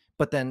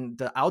 But then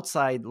the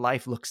outside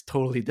life looks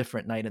totally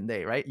different night and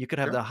day, right? You could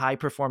have Sure. the high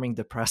performing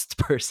depressed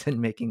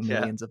person making Yeah.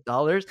 millions of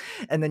dollars,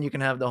 and then you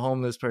can have the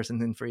homeless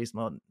person in freeze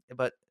mode.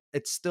 But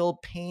it's still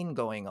pain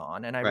going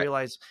on. And I Right.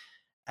 realize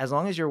as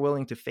long as you're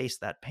willing to face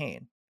that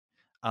pain,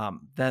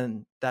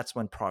 then that's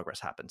when progress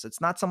happens.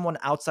 It's not someone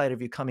outside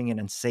of you coming in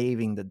and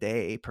saving the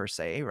day per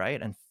se, right?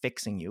 And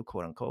fixing you,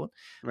 quote unquote.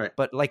 Right.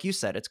 But like you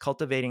said, it's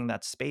cultivating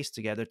that space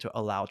together to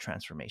allow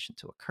transformation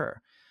to occur.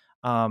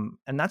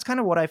 And that's kind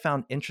of what I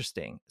found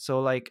interesting. So,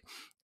 like,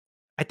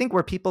 I think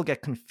where people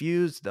get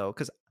confused though,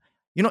 because,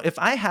 if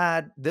I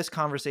had this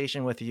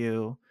conversation with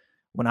you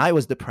when I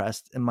was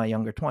depressed in my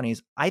younger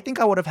 20s, I think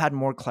I would have had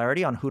more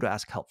clarity on who to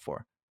ask help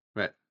for.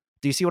 Right.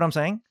 Do you see what I'm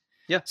saying?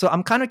 Yeah. So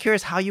I'm kind of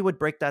curious how you would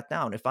break that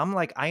down. If I'm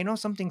like, I know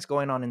something's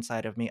going on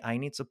inside of me, I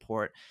need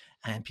support,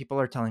 and people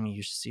are telling me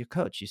you should see a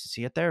coach, you should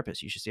see a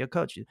therapist, you should see a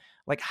coach.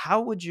 Like,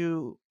 how would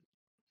you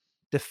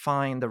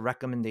define the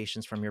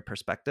recommendations from your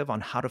perspective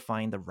on how to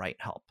find the right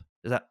help?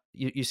 Is that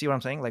you see what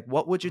I'm saying? Like,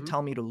 what would you Mhm.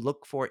 tell me to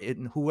look for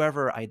in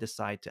whoever I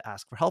decide to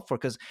ask for help for?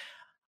 Because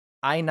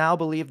I now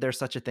believe there's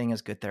such a thing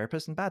as good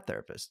therapists and bad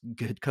therapists,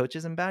 good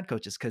coaches and bad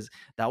coaches, because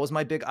that was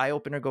my big eye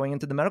opener going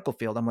into the medical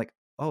field. I'm like,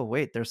 oh,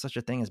 wait, there's such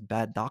a thing as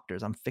bad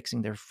doctors. I'm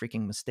fixing their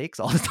freaking mistakes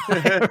all the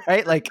time,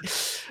 right? Like,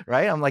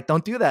 right? I'm like,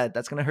 don't do that.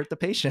 That's going to hurt the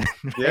patient,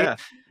 right? Yeah.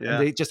 And Yeah.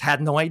 they just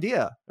had no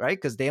idea, right?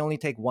 Because they only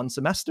take one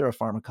semester of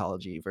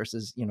pharmacology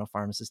versus,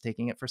 pharmacists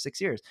taking it for 6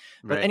 years.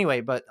 But Right.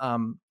 anyway,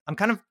 I'm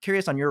kind of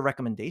curious on your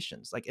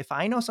recommendations. Like, if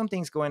I know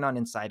something's going on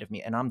inside of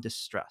me and I'm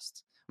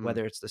distressed, Mm.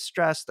 whether it's the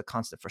stress, the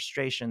constant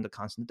frustration, the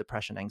constant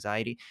depression,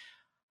 anxiety,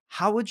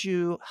 how would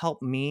you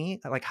help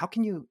me? Like, how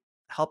can you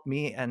help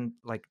me and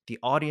like the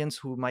audience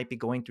who might be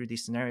going through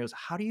these scenarios?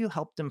 How do you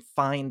help them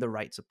find the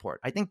right support?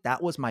 I think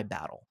that was my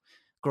battle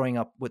growing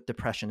up with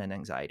depression and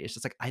anxiety. It's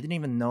just like I didn't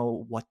even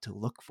know what to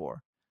look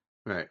for.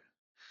 Right.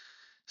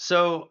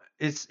 So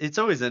it's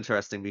always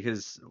interesting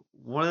because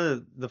one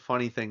of the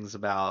funny things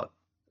about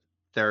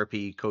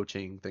therapy,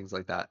 coaching, things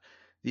like that,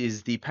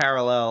 is the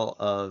parallel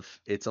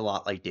of it's a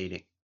lot like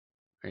dating,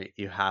 right?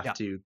 You have Yeah.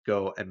 to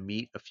go and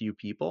meet a few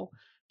people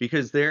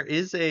because there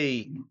is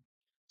a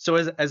so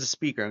as a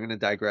speaker, I'm going to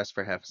digress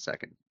for half a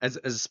second. As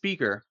a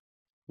speaker,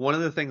 one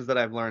of the things that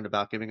I've learned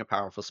about giving a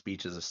powerful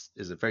speech is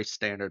a very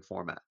standard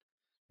format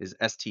is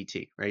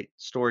STT, right?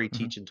 Story, Hmm.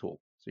 teach, and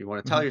tool. So you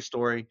want to tell Hmm. your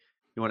story,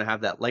 you want to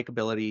have that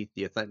likability,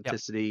 the Yep.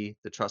 authenticity,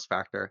 the trust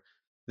factor.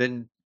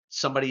 Then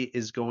somebody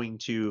is going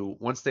to,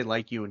 once they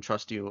like you and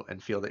trust you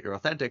and feel that you're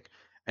authentic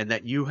and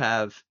that you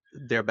have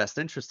their best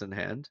interest in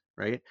hand,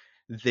 right?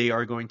 They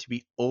are going to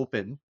be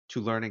open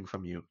to learning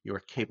from you. You're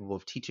capable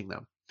of teaching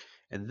them.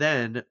 And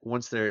then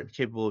once they're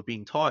capable of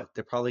being taught,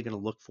 they're probably going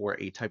to look for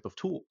a type of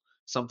tool,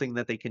 something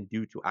that they can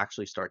do to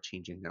actually start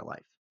changing their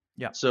life.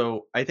 Yep.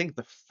 So I think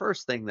the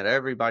first thing that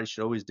everybody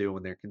should always do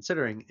when they're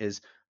considering is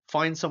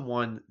find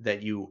someone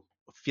that you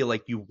feel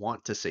like you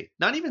want to see.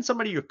 Not even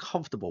somebody you're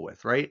comfortable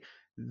with, right?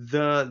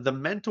 The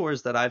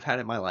mentors that I've had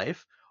in my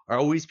life are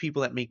always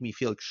people that make me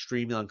feel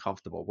extremely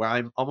uncomfortable, where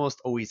I'm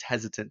almost always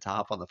hesitant to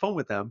hop on the phone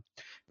with them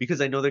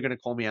because I know they're going to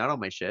call me out on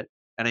my shit.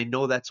 And I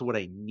know that's what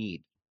I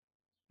need.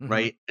 Hmm.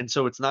 Right. And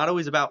so it's not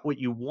always about what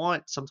you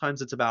want.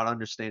 Sometimes it's about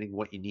understanding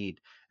what you need.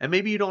 And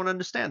maybe you don't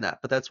understand that,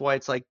 but that's why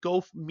it's like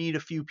go meet a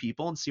few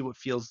people and see what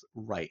feels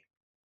right.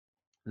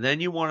 Then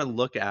you want to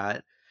look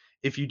at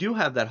if you do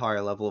have that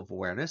higher level of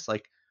awareness,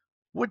 like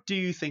what do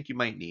you think you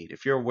might need?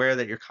 If you're aware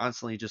that you're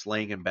constantly just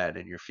laying in bed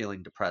and you're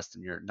feeling depressed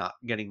and you're not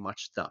getting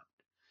much done,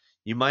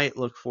 you might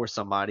look for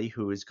somebody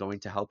who is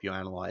going to help you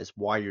analyze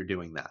why you're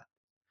doing that.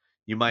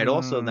 You might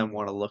also then Mm.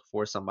 want to look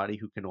for somebody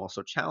who can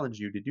also challenge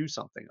you to do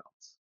something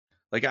else.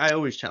 Like I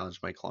always challenge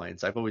my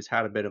clients. I've always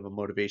had a bit of a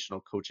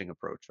motivational coaching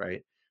approach,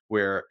 right?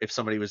 Where if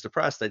somebody was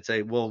depressed, I'd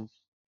say, "Well,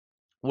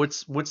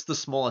 what's the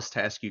smallest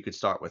task you could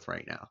start with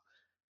right now?"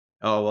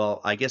 "Oh,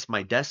 well, I guess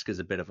my desk is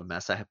a bit of a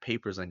mess. I have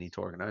papers I need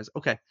to organize."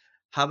 "Okay.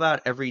 How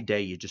about every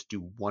day you just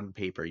do one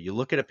paper? You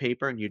look at a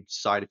paper and you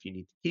decide if you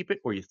need to keep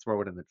it or you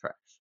throw it in the trash."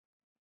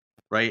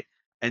 Right?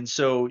 And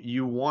so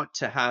you want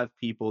to have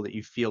people that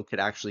you feel could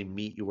actually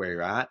meet you where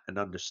you're at and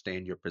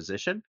understand your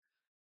position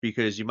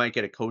because you might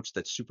get a coach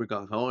that's super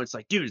gung ho. It's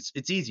like, dude,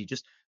 it's easy.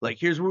 Just like,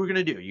 here's what we're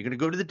going to do. You're going to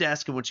go to the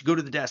desk. And once you go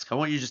to the desk, I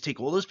want you to just take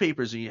all those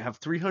papers and you have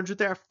 300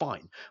 there.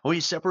 Fine. I want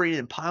you to separate it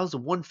in piles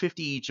of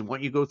 150 each. And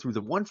want you to go through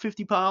the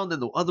 150 pile and then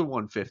the other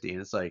 150.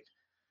 And it's like,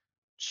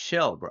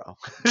 chill, bro.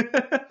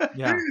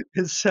 Yeah.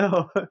 And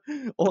so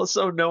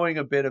also knowing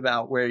a bit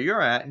about where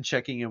you're at and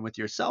checking in with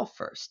yourself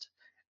first.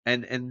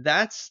 And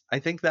that's I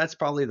think that's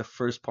probably the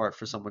first part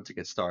for someone to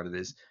get started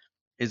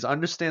is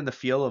understand the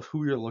feel of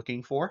who you're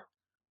looking for,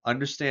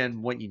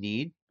 understand what you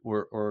need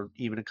or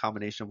even a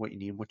combination of what you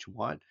need and what you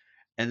want,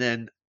 and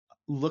then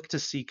look to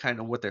see kind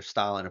of what their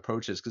style and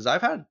approach is. Because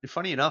I've had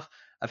funny enough,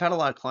 I've had a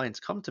lot of clients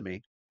come to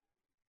me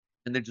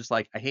and they're just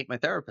like, "I hate my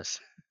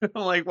therapist." I'm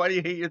like, "Why do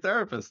you hate your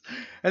therapist?"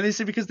 And they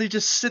say, "Because they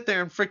just sit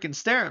there and freaking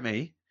stare at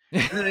me,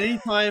 and then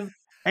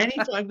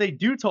anytime they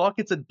do talk,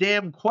 it's a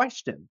damn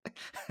question."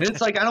 And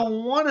it's like, I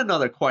don't want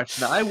another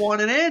question, I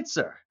want an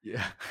answer.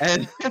 Yeah.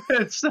 And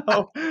and so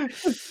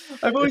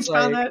I've It's always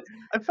found like, that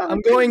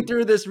I'm going crazy.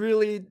 through this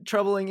really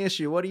troubling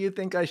issue. What do you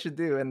think I should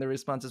do? And the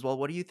response is, well,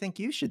 what do you think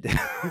you should do?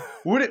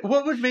 What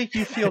would make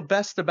you feel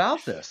best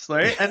about this,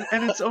 right? And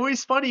it's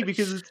always funny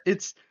because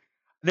it's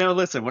now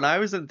listen, when I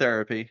was in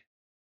therapy,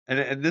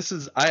 and this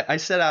is I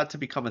set out to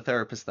become a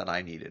therapist that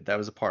I needed. That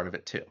was a part of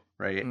it too,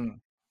 right? Mm,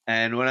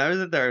 And when I was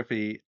in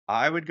therapy,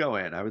 I would go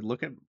in, I would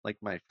look at like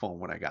my phone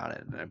when I got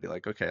in, and I'd be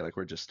like, okay, like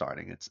we're just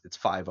starting. It's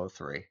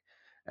 5:03.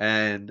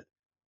 And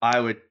I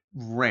would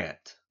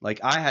rant.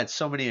 Like I had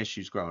so many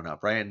issues growing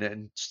up, right?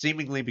 And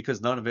seemingly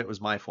because none of it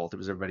was my fault, it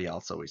was everybody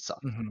else always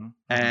sucked. mhm,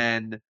 mhm,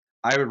 And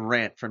I would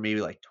rant for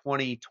maybe like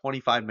 20,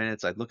 25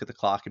 minutes. I'd look at the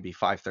clock, it'd be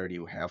 5:30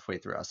 halfway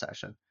through our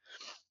session.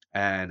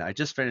 And I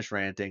just finished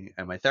ranting,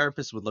 and my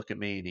therapist would look at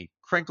me and he'd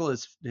crinkle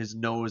his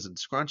nose and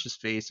scrunch his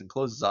face and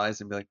close his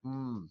eyes and be like,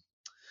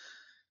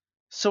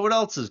 so what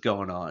else is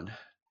going on?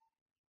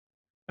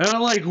 And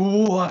I'm like,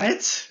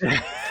 what?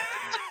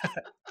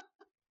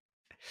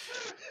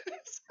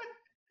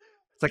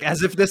 It's like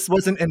as if this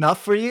wasn't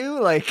enough for you.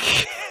 Like,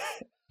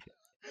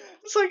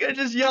 It's like I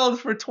just yelled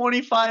for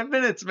 25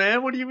 minutes,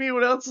 man. What do you mean?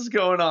 What else is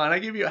going on? I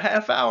give you a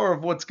half hour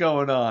of what's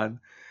going on.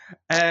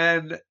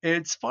 And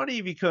it's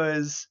funny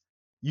because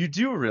you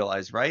do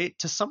realize, right?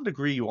 To some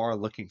degree, you are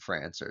looking for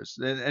answers,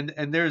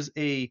 and there's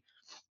a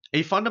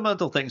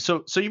fundamental thing.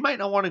 So you might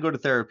not want to go to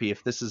therapy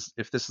if this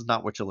is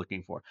not what you're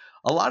looking for.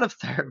 A lot of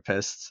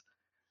therapists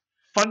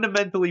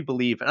fundamentally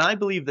believe, and I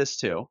believe this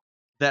too,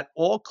 that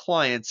all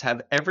clients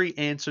have every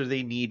answer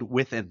they need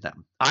within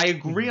them. I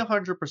agree mhm,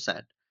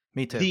 100%.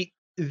 me too.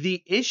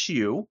 The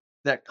issue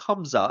that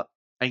comes up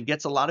and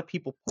gets a lot of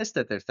people pissed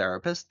at their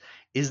therapist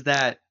is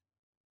that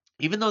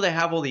even though they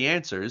have all the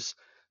answers,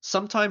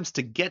 sometimes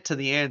to get to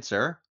the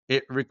answer,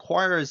 it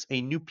requires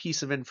a new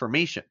piece of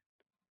information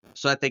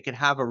so that they can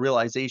have a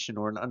realization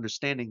or an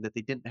understanding that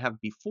they didn't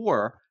have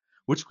before,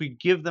 which could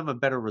give them a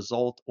better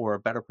result or a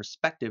better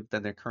perspective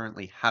than they're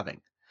currently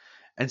having.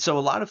 And so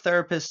a lot of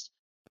therapists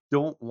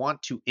don't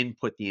want to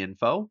input the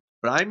info,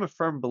 but I'm a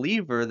firm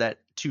believer that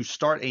to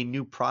start a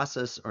new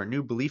process or a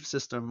new belief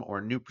system or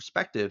a new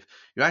perspective,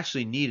 you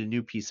actually need a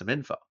new piece of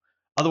info.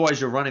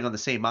 Otherwise, you're running on the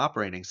same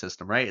operating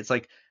system, right? It's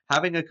like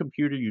having a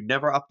computer you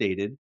never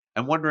updated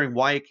and wondering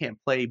why it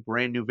can't play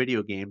brand new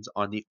video games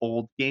on the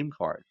old game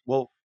card.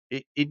 Well,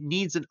 it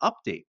needs an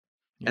update.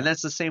 And Yeah.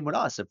 that's the same with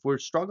us. If we're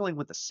struggling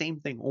with the same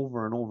thing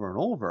over and over and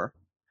over,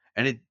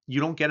 and you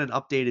don't get an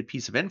updated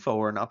piece of info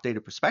or an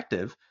updated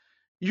perspective,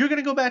 you're going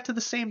to go back to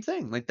the same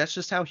thing. Like that's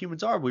just how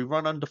humans are. We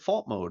run on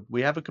default mode.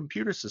 We have a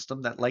computer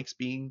system that likes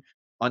being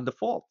on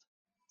default.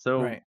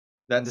 So Right.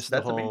 And this is the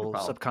that's a major whole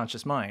problem.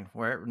 subconscious mind,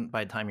 where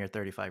by the time you're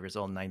 35 years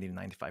old, 90 to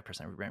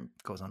 95% of your brain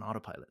goes on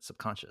autopilot,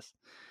 subconscious.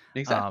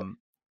 Exactly. Um,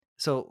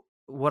 so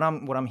what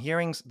I'm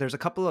hearing, there's a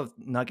couple of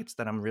nuggets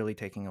that I'm really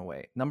taking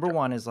away. Number Sure.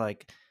 one is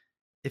like,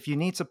 if you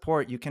need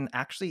support, you can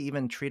actually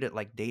even treat it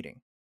like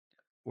dating,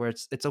 where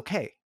it's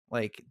okay.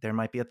 Like there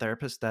might be a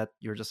therapist that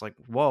you're just like,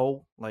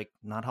 whoa, like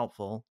not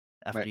helpful.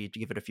 after Right. you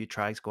give it a few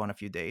tries, go on a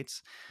few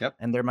dates. Yep.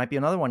 And there might be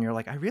another one you're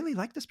like, I really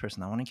like this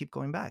person. I want to keep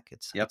going back.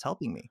 Yep. It's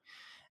helping me.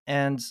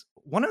 And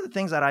one of the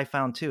things that I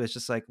found too is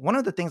just like one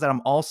of the things that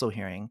I'm also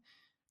hearing,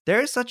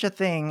 there is such a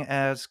thing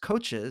as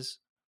coaches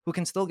who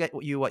can still get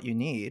you what you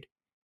need,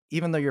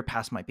 even though your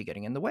past might be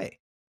getting in the way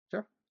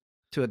Sure.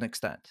 to an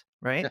extent,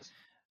 right? Yes.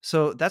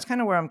 So that's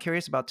kind of where I'm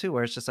curious about too,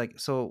 where it's just like,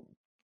 so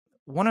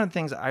one of the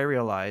things I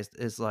realized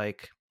is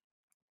like,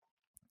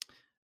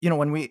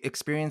 when we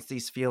experience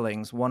these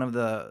feelings, one of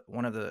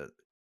the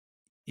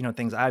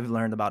things I've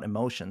learned about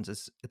emotions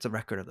is it's a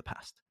record of the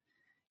past.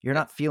 You're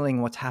Yep. not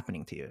feeling what's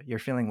happening to you. You're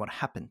feeling what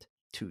happened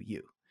to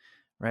you,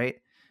 right?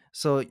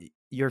 So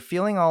you're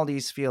feeling all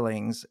these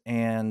feelings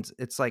and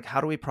it's like, how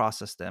do we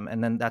process them?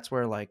 And then that's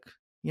where like,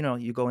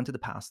 you go into the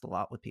past a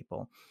lot with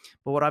people.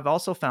 But what I've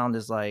also found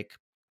is like,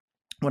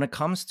 when it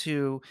comes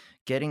to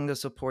getting the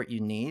support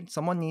you need,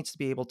 someone needs to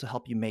be able to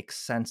help you make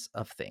sense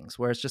of things.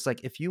 Where it's just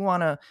like, if you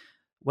want to,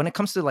 when it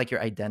comes to like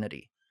your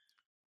identity,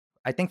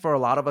 I think for a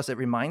lot of us, it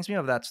reminds me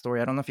of that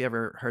story. I don't know if you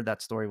ever heard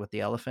that story with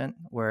the elephant,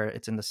 where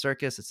it's in the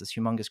circus. It's this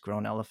humongous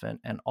grown elephant,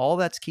 and all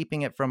that's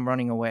keeping it from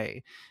running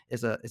away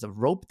is a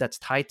rope that's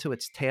tied to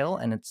its tail,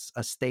 and it's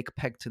a stake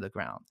pegged to the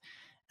ground.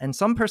 And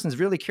some person's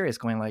really curious,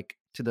 going like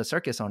to the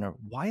circus owner,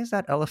 "Why is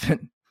that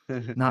elephant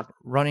not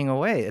running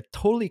away? It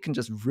totally can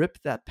just rip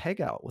that peg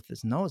out with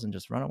his nose and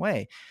just run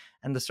away."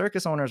 And the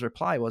circus owner's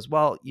reply was,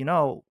 "Well,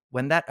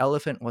 when that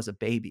elephant was a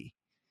baby,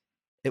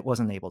 it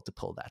wasn't able to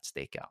pull that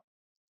stake out.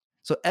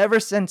 So ever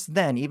since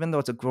then, even though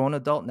it's a grown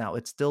adult now,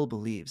 it still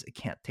believes it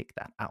can't take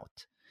that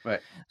out." Right.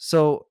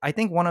 So I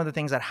think one of the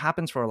things that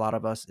happens for a lot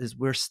of us is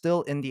we're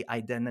still in the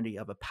identity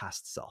of a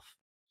past self.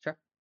 Sure.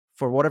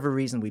 For whatever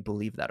reason, we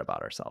believe that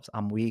about ourselves.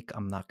 I'm weak.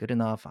 I'm not good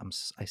enough.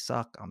 I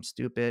suck. I'm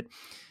stupid.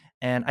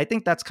 And I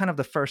think that's kind of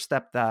the first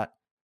step that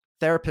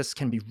therapists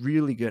can be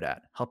really good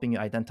at, helping you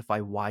identify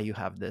why you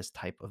have this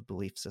type of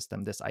belief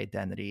system, this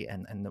identity,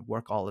 and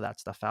work all of that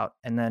stuff out.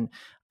 And then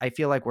I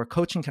feel like where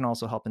coaching can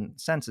also help in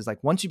sense is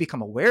like, once you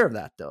become aware of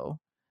that though,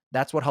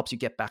 that's what helps you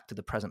get back to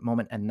the present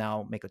moment and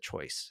now make a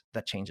choice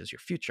that changes your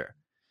future.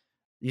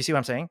 You see what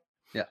I'm saying?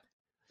 Yeah.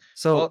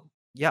 So Well,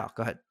 yeah,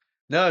 go ahead.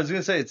 no, I was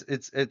gonna say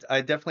it's.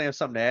 I definitely have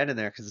something to add in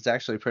there because it's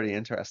actually pretty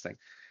interesting.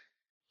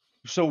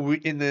 So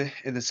in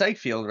the psych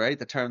field, right,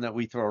 the term that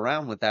we throw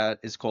around with that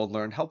is called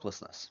learned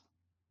helplessness.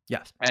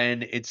 Yes.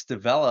 And it's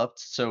developed.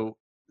 So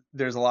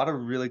there's a lot of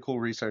really cool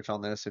research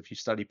on this. If you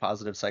study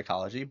positive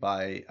psychology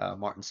by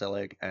Martin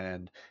Selig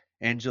and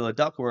Angela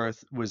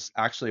Duckworth was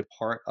actually a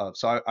part of.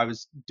 So I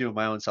was doing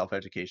my own self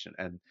education,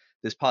 and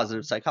this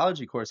positive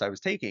psychology course I was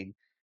taking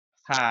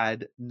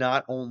had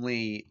not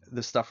only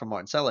the stuff from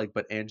Martin Selig,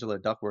 but Angela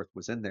Duckworth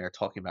was in there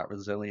talking about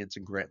resilience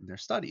and grit in their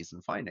studies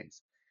and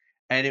findings.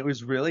 And it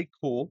was really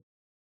cool,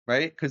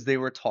 right? Because they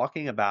were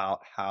talking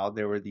about how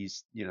there were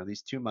these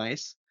two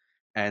mice,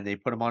 and they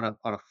put them on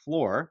a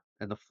floor,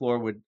 and the floor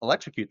would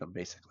electrocute them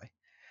basically.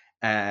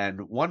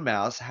 And one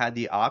mouse had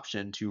the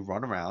option to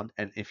run around,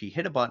 and if he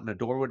hit a button, a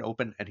door would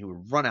open, and he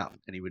would run out,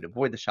 and he would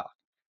avoid the shock.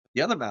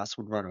 The other mouse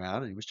would run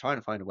around, and he was trying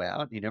to find a way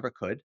out, and he never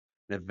could.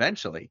 And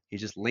eventually, he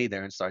just lay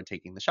there and started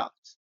taking the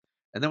shocks.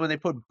 And then when they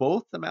put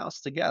both mice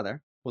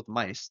together,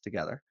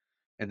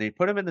 and they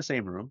put them in the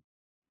same room,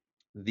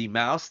 the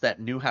mouse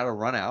that knew how to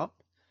run out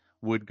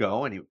would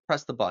go and he would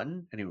press the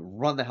button and he would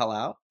run the hell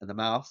out. And the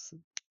mouse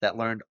that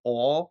learned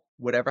all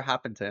whatever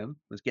happened to him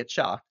was get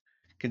shocked,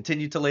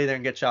 continued to lay there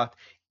and get shocked,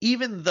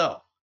 even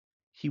though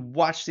he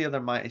watched the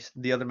other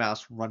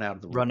mouse run out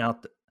of the room. Run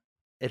out.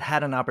 It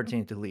had an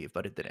opportunity to leave,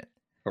 but it didn't.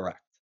 Correct.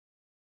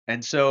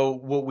 And so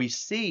what we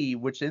see,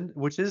 which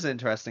is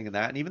interesting in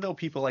that, and even though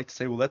people like to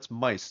say, well, that's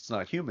mice, it's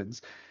not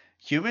humans,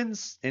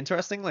 humans,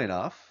 interestingly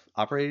enough,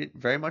 operate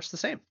very much the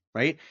same,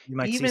 right? You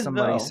might see Even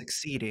somebody though,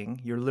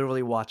 succeeding, you're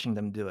literally watching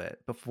them do it.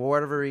 But for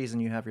whatever reason,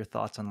 you have your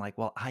thoughts on like,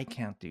 well, I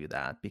can't do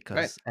that right,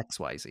 because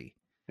XYZ.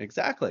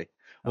 exactly.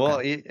 Well,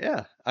 Okay.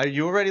 yeah,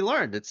 you already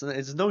learned. It's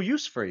no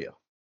use for you.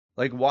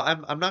 Like, why?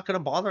 I'm not going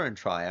to bother and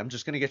try. I'm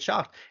just going to get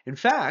shocked. In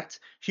fact,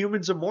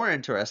 humans are more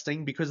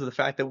interesting because of the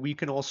fact that we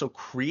can also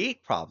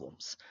create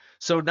problems.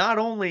 So not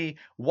only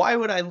why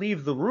would I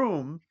leave the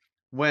room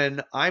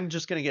when I'm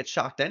just going to get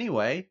shocked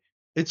anyway,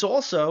 it's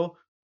also,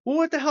 well,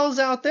 what the hell's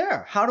out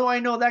there? How do I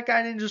know that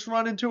guy didn't just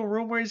run into a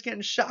room where he's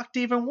getting shocked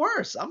even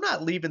worse? I'm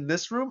not leaving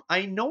this room.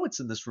 I know it's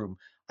in this room.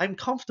 I'm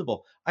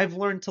comfortable. I've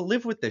learned to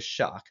live with this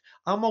shock.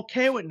 I'm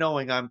okay with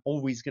knowing I'm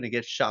always going to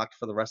get shocked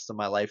for the rest of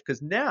my life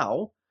because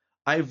now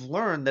I've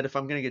learned that if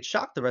I'm going to get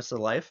shocked the rest of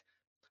the life,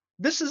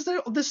 this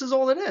is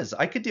all it is.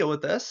 I could deal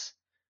with this.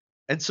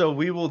 And so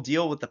we will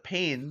deal with the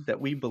pain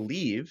that we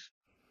believe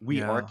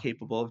we are Yeah.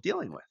 capable of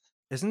dealing with.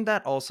 Isn't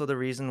that also the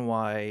reason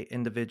why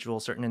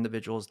certain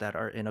individuals that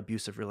are in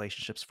abusive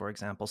relationships, for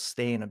example,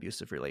 stay in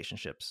abusive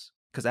relationships?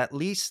 Because at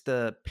least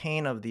the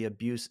pain of the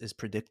abuse is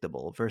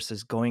predictable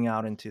versus going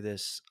out into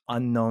this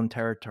unknown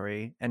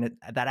territory. And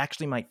that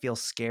actually might feel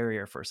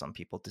scarier for some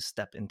people to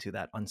step into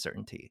that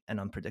uncertainty and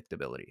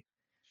unpredictability.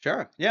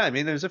 Sure. Yeah, I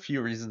mean there's a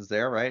few reasons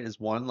there, right? Is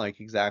one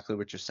like exactly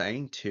what you're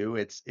saying. Two,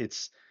 it's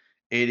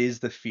it is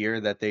the fear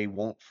that they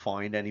won't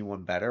find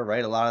anyone better,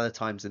 right? A lot of the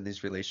times in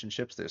these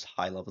relationships, there's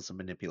high levels of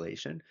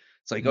manipulation.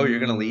 It's like, oh, you're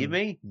gonna leave Mm,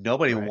 me?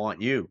 Nobody will right,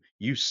 want you.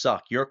 You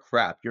suck. You're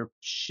crap. You're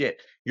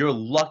shit. You're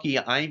lucky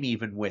I'm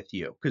even with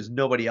you because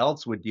nobody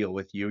else would deal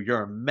with you.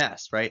 You're a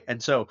mess, right?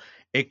 And so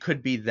it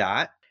could be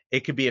that.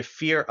 It could be a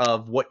fear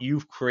of what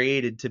you've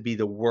created to be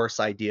the worst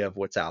idea of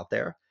what's out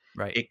there.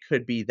 right. It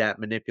could be that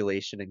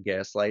manipulation and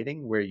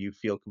gaslighting where you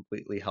feel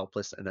completely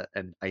helpless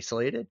and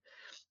isolated,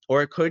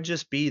 or it could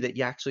just be that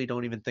you actually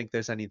don't even think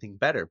there's anything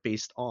better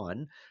based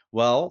on,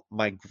 well,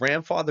 my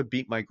grandfather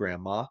beat my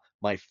grandma,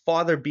 my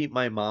father beat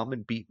my mom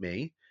and beat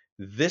me.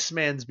 This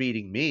man's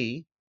beating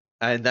me.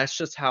 And that's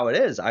just how it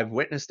is. I've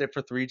witnessed it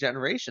for 3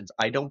 generations.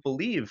 I don't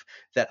believe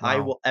that I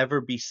Wow, will ever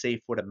be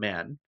safe with a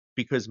man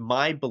because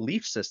my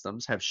belief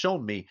systems have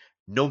shown me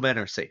no men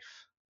are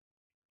safe.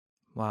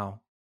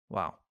 wow,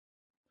 wow.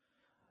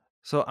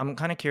 So I'm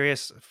kind of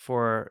curious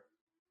for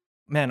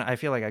man, I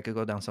feel like I could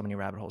go down so many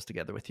rabbit holes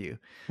together with you.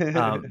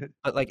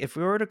 But like if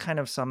we were to kind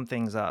of sum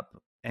things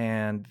up,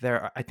 and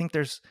I think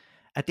there's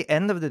at the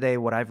end of the day,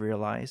 what I've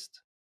realized,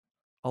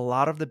 a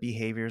lot of the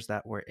behaviors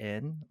that we're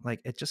in,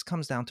 like it just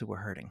comes down to we're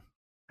hurting.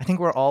 I think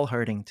we're all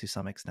hurting to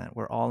some extent.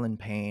 We're all in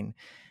pain.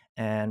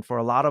 And for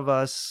a lot of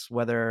us,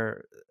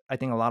 whether I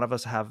think a lot of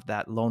us have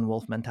that lone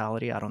wolf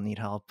mentality, I don't need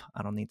help,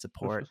 I don't need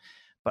support.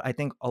 But I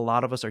think a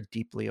lot of us are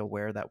deeply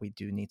aware that we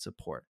do need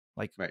support.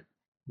 Like Right.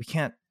 we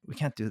can't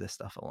do this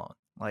stuff alone.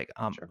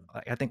 Sure.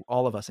 I think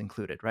all of us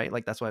included, right?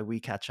 Like that's why we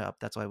catch up.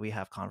 That's why we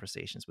have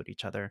conversations with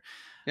each other.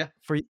 Yeah.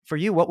 For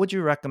you, what would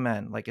you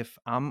recommend? Like if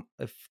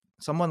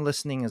someone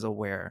listening is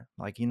aware,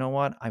 like, you know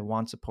what, I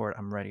want support,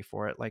 I'm ready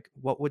for it. Like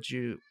what would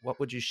you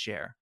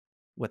share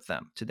with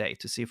them today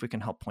to see if we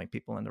can help point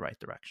people in the right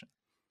direction?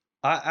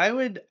 I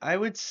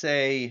would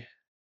say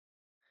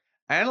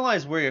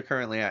analyze where you're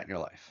currently at in your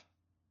life,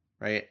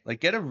 right?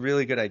 Like get a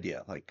really good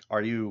idea. Like,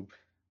 are you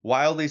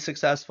wildly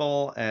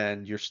successful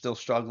and you're still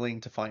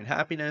struggling to find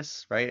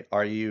happiness, right?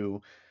 Are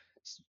you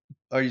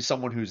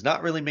someone who's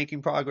not really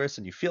making progress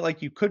and you feel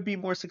like you could be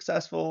more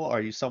successful?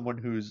 Are you someone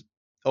who's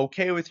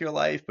okay with your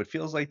life but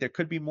feels like there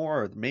could be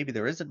more or maybe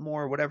there isn't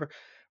more or whatever,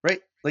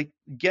 right? Like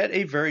get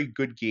a very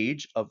good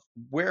gauge of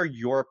where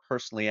you're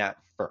personally at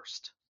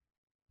first.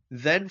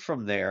 Then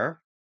from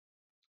there,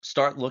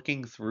 start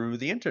looking through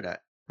the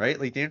internet, right?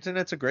 Like the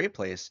internet's a great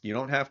place. You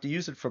don't have to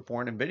use it for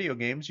porn and video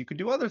games. You can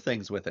do other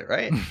things with it,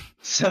 right?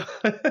 So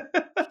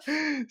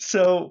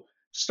so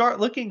start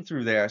looking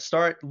through there.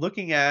 Start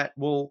looking at,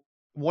 well,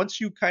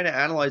 once you kind of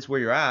analyze where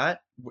you're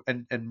at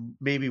and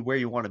maybe where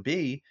you want to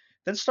be,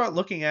 then start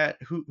looking at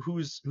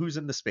who's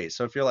in the space.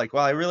 So if you're like,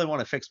 well, I really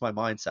want to fix my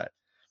mindset,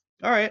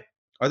 all right.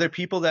 Are there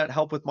people that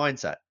help with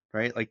mindset,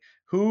 right? Like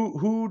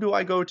who do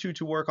I go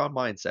to work on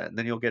mindset? And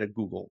then you'll get a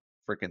Google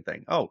freaking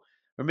thing. Oh,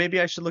 or maybe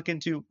I should look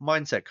into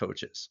mindset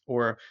coaches,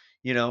 or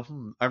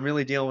I'm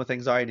really dealing with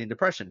anxiety and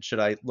depression. Should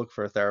I look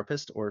for a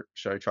therapist or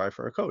should I try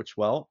for a coach?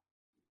 Well,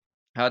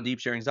 how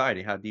deep's your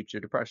anxiety? How deep's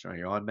your depression? Are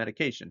you on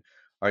medication?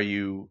 Are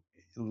you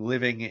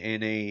living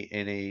in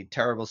a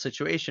terrible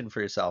situation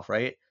for yourself,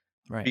 right?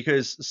 Right.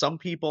 Because some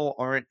people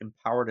aren't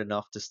empowered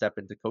enough to step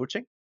into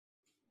coaching,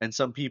 and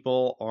some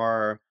people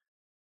are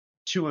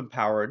too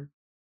empowered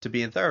to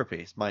be in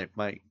therapy. My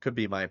could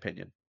be my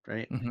opinion,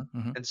 right? Hmm,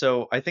 hmm. And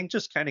so I think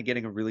just kind of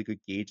getting a really good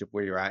gauge of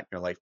where you're at in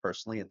your life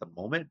personally at the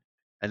moment,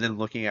 and then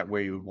looking at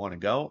where you would want to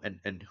go and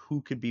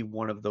who could be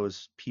one of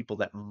those people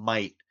that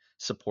might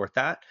support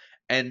that.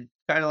 And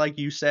kind of like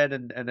you said,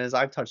 and as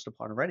I've touched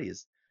upon already,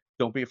 is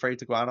don't be afraid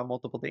to go out on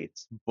multiple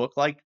dates. Book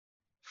like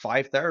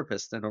 5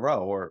 therapists in a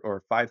row,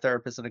 or 5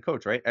 therapists and a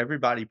coach, right?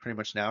 Everybody pretty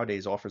much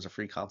nowadays offers a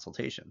free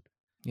consultation.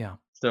 Yeah.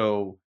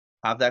 So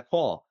have that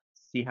call,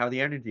 see how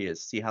the energy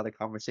is, see how the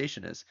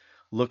conversation is.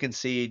 Look and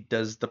see,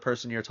 does the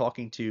person you're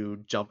talking to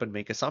jump and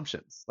make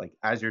assumptions? Like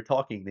as you're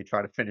talking, they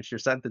try to finish your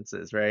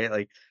sentences, right?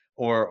 Like,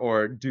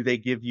 or do they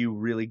give you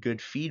really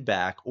good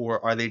feedback,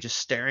 or are they just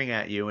staring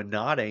at you and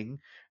nodding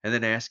and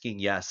then asking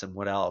yes and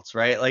what else,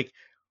 right? Like,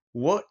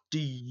 what do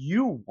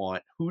you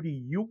want? Who do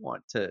you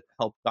want to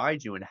help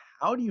guide you, and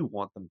how do you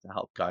want them to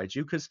help guide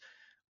you? Because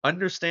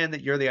understand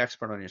that you're the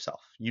expert on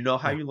yourself. You know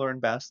how Yeah. you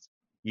learn best.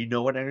 You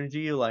know what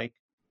energy you like.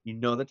 You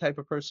know the type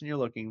of person you're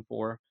looking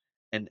for,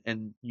 and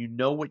you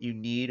know what you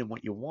need and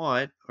what you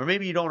want. Or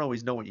maybe you don't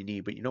always know what you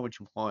need, but you know what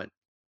you want,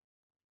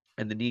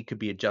 and the need could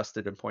be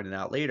adjusted and pointed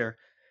out later.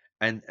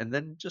 And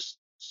then just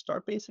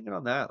start basing it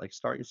on that. Like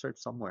start your search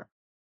somewhere.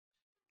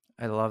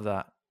 I love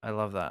that. I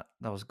love that.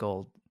 That was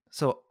gold.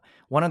 So,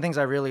 one of the things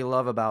I really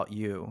love about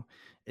you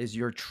is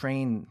you're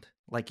trained,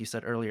 like you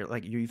said earlier,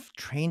 like you've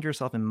trained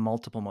yourself in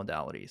multiple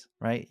modalities,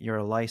 right? You're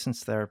a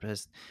licensed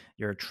therapist,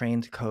 you're a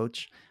trained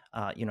coach,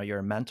 you're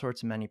a mentor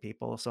to many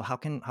people. So how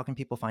can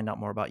people find out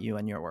more about you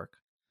and your work?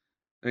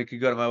 They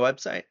could go to my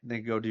website. They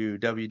could go to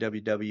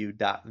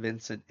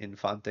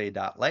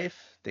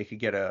www.vincentinfante.life. They could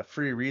get a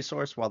free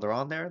resource while they're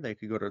on there. They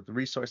could go to the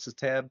resources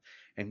tab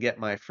and get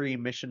my free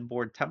mission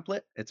board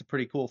template. It's a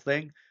pretty cool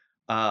thing.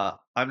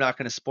 I'm not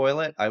going to spoil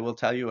it. I will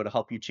tell you it'll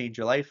help you change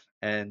your life.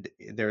 And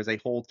there's a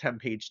whole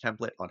 10-page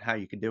template on how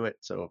you can do it.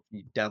 So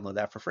you download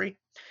that for free.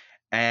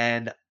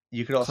 And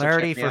you could also check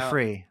Clarity me for out.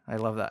 free. I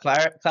love that.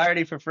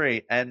 Clarity for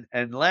free. And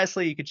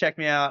lastly, you can check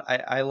me out.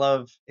 I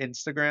love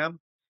Instagram.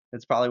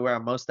 It's probably where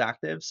I'm most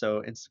active.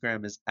 So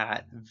Instagram is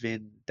at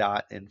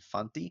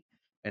vin.infante.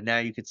 And now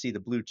you can see the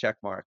blue check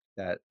mark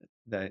that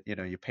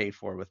you pay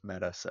for with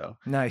Meta. So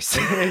Nice.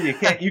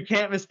 you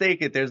can't mistake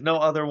it. There's no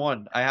other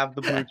one. I have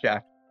the blue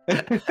check.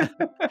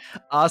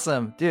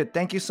 Awesome. Dude,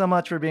 thank you so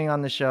much for being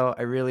on the show.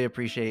 I really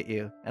appreciate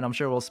you. And I'm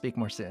sure we'll speak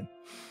more soon.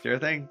 Sure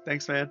thing.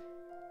 Thanks, man.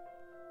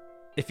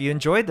 If you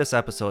enjoyed this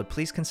episode,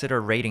 please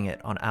consider rating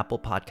it on Apple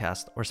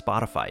Podcast or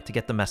Spotify to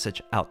get the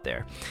message out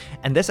there.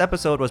 And this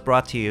episode was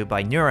brought to you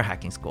by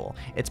Neurohacking School.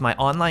 It's my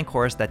online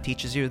course that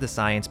teaches you the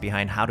science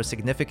behind how to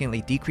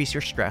significantly decrease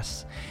your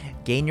stress,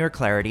 gain your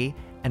clarity,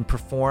 and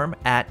perform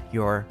at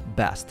your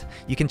best.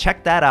 You can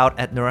check that out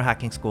at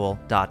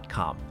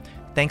neurohackingschool.com.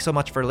 Thanks so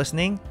much for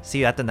listening.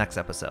 See you at the next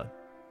episode.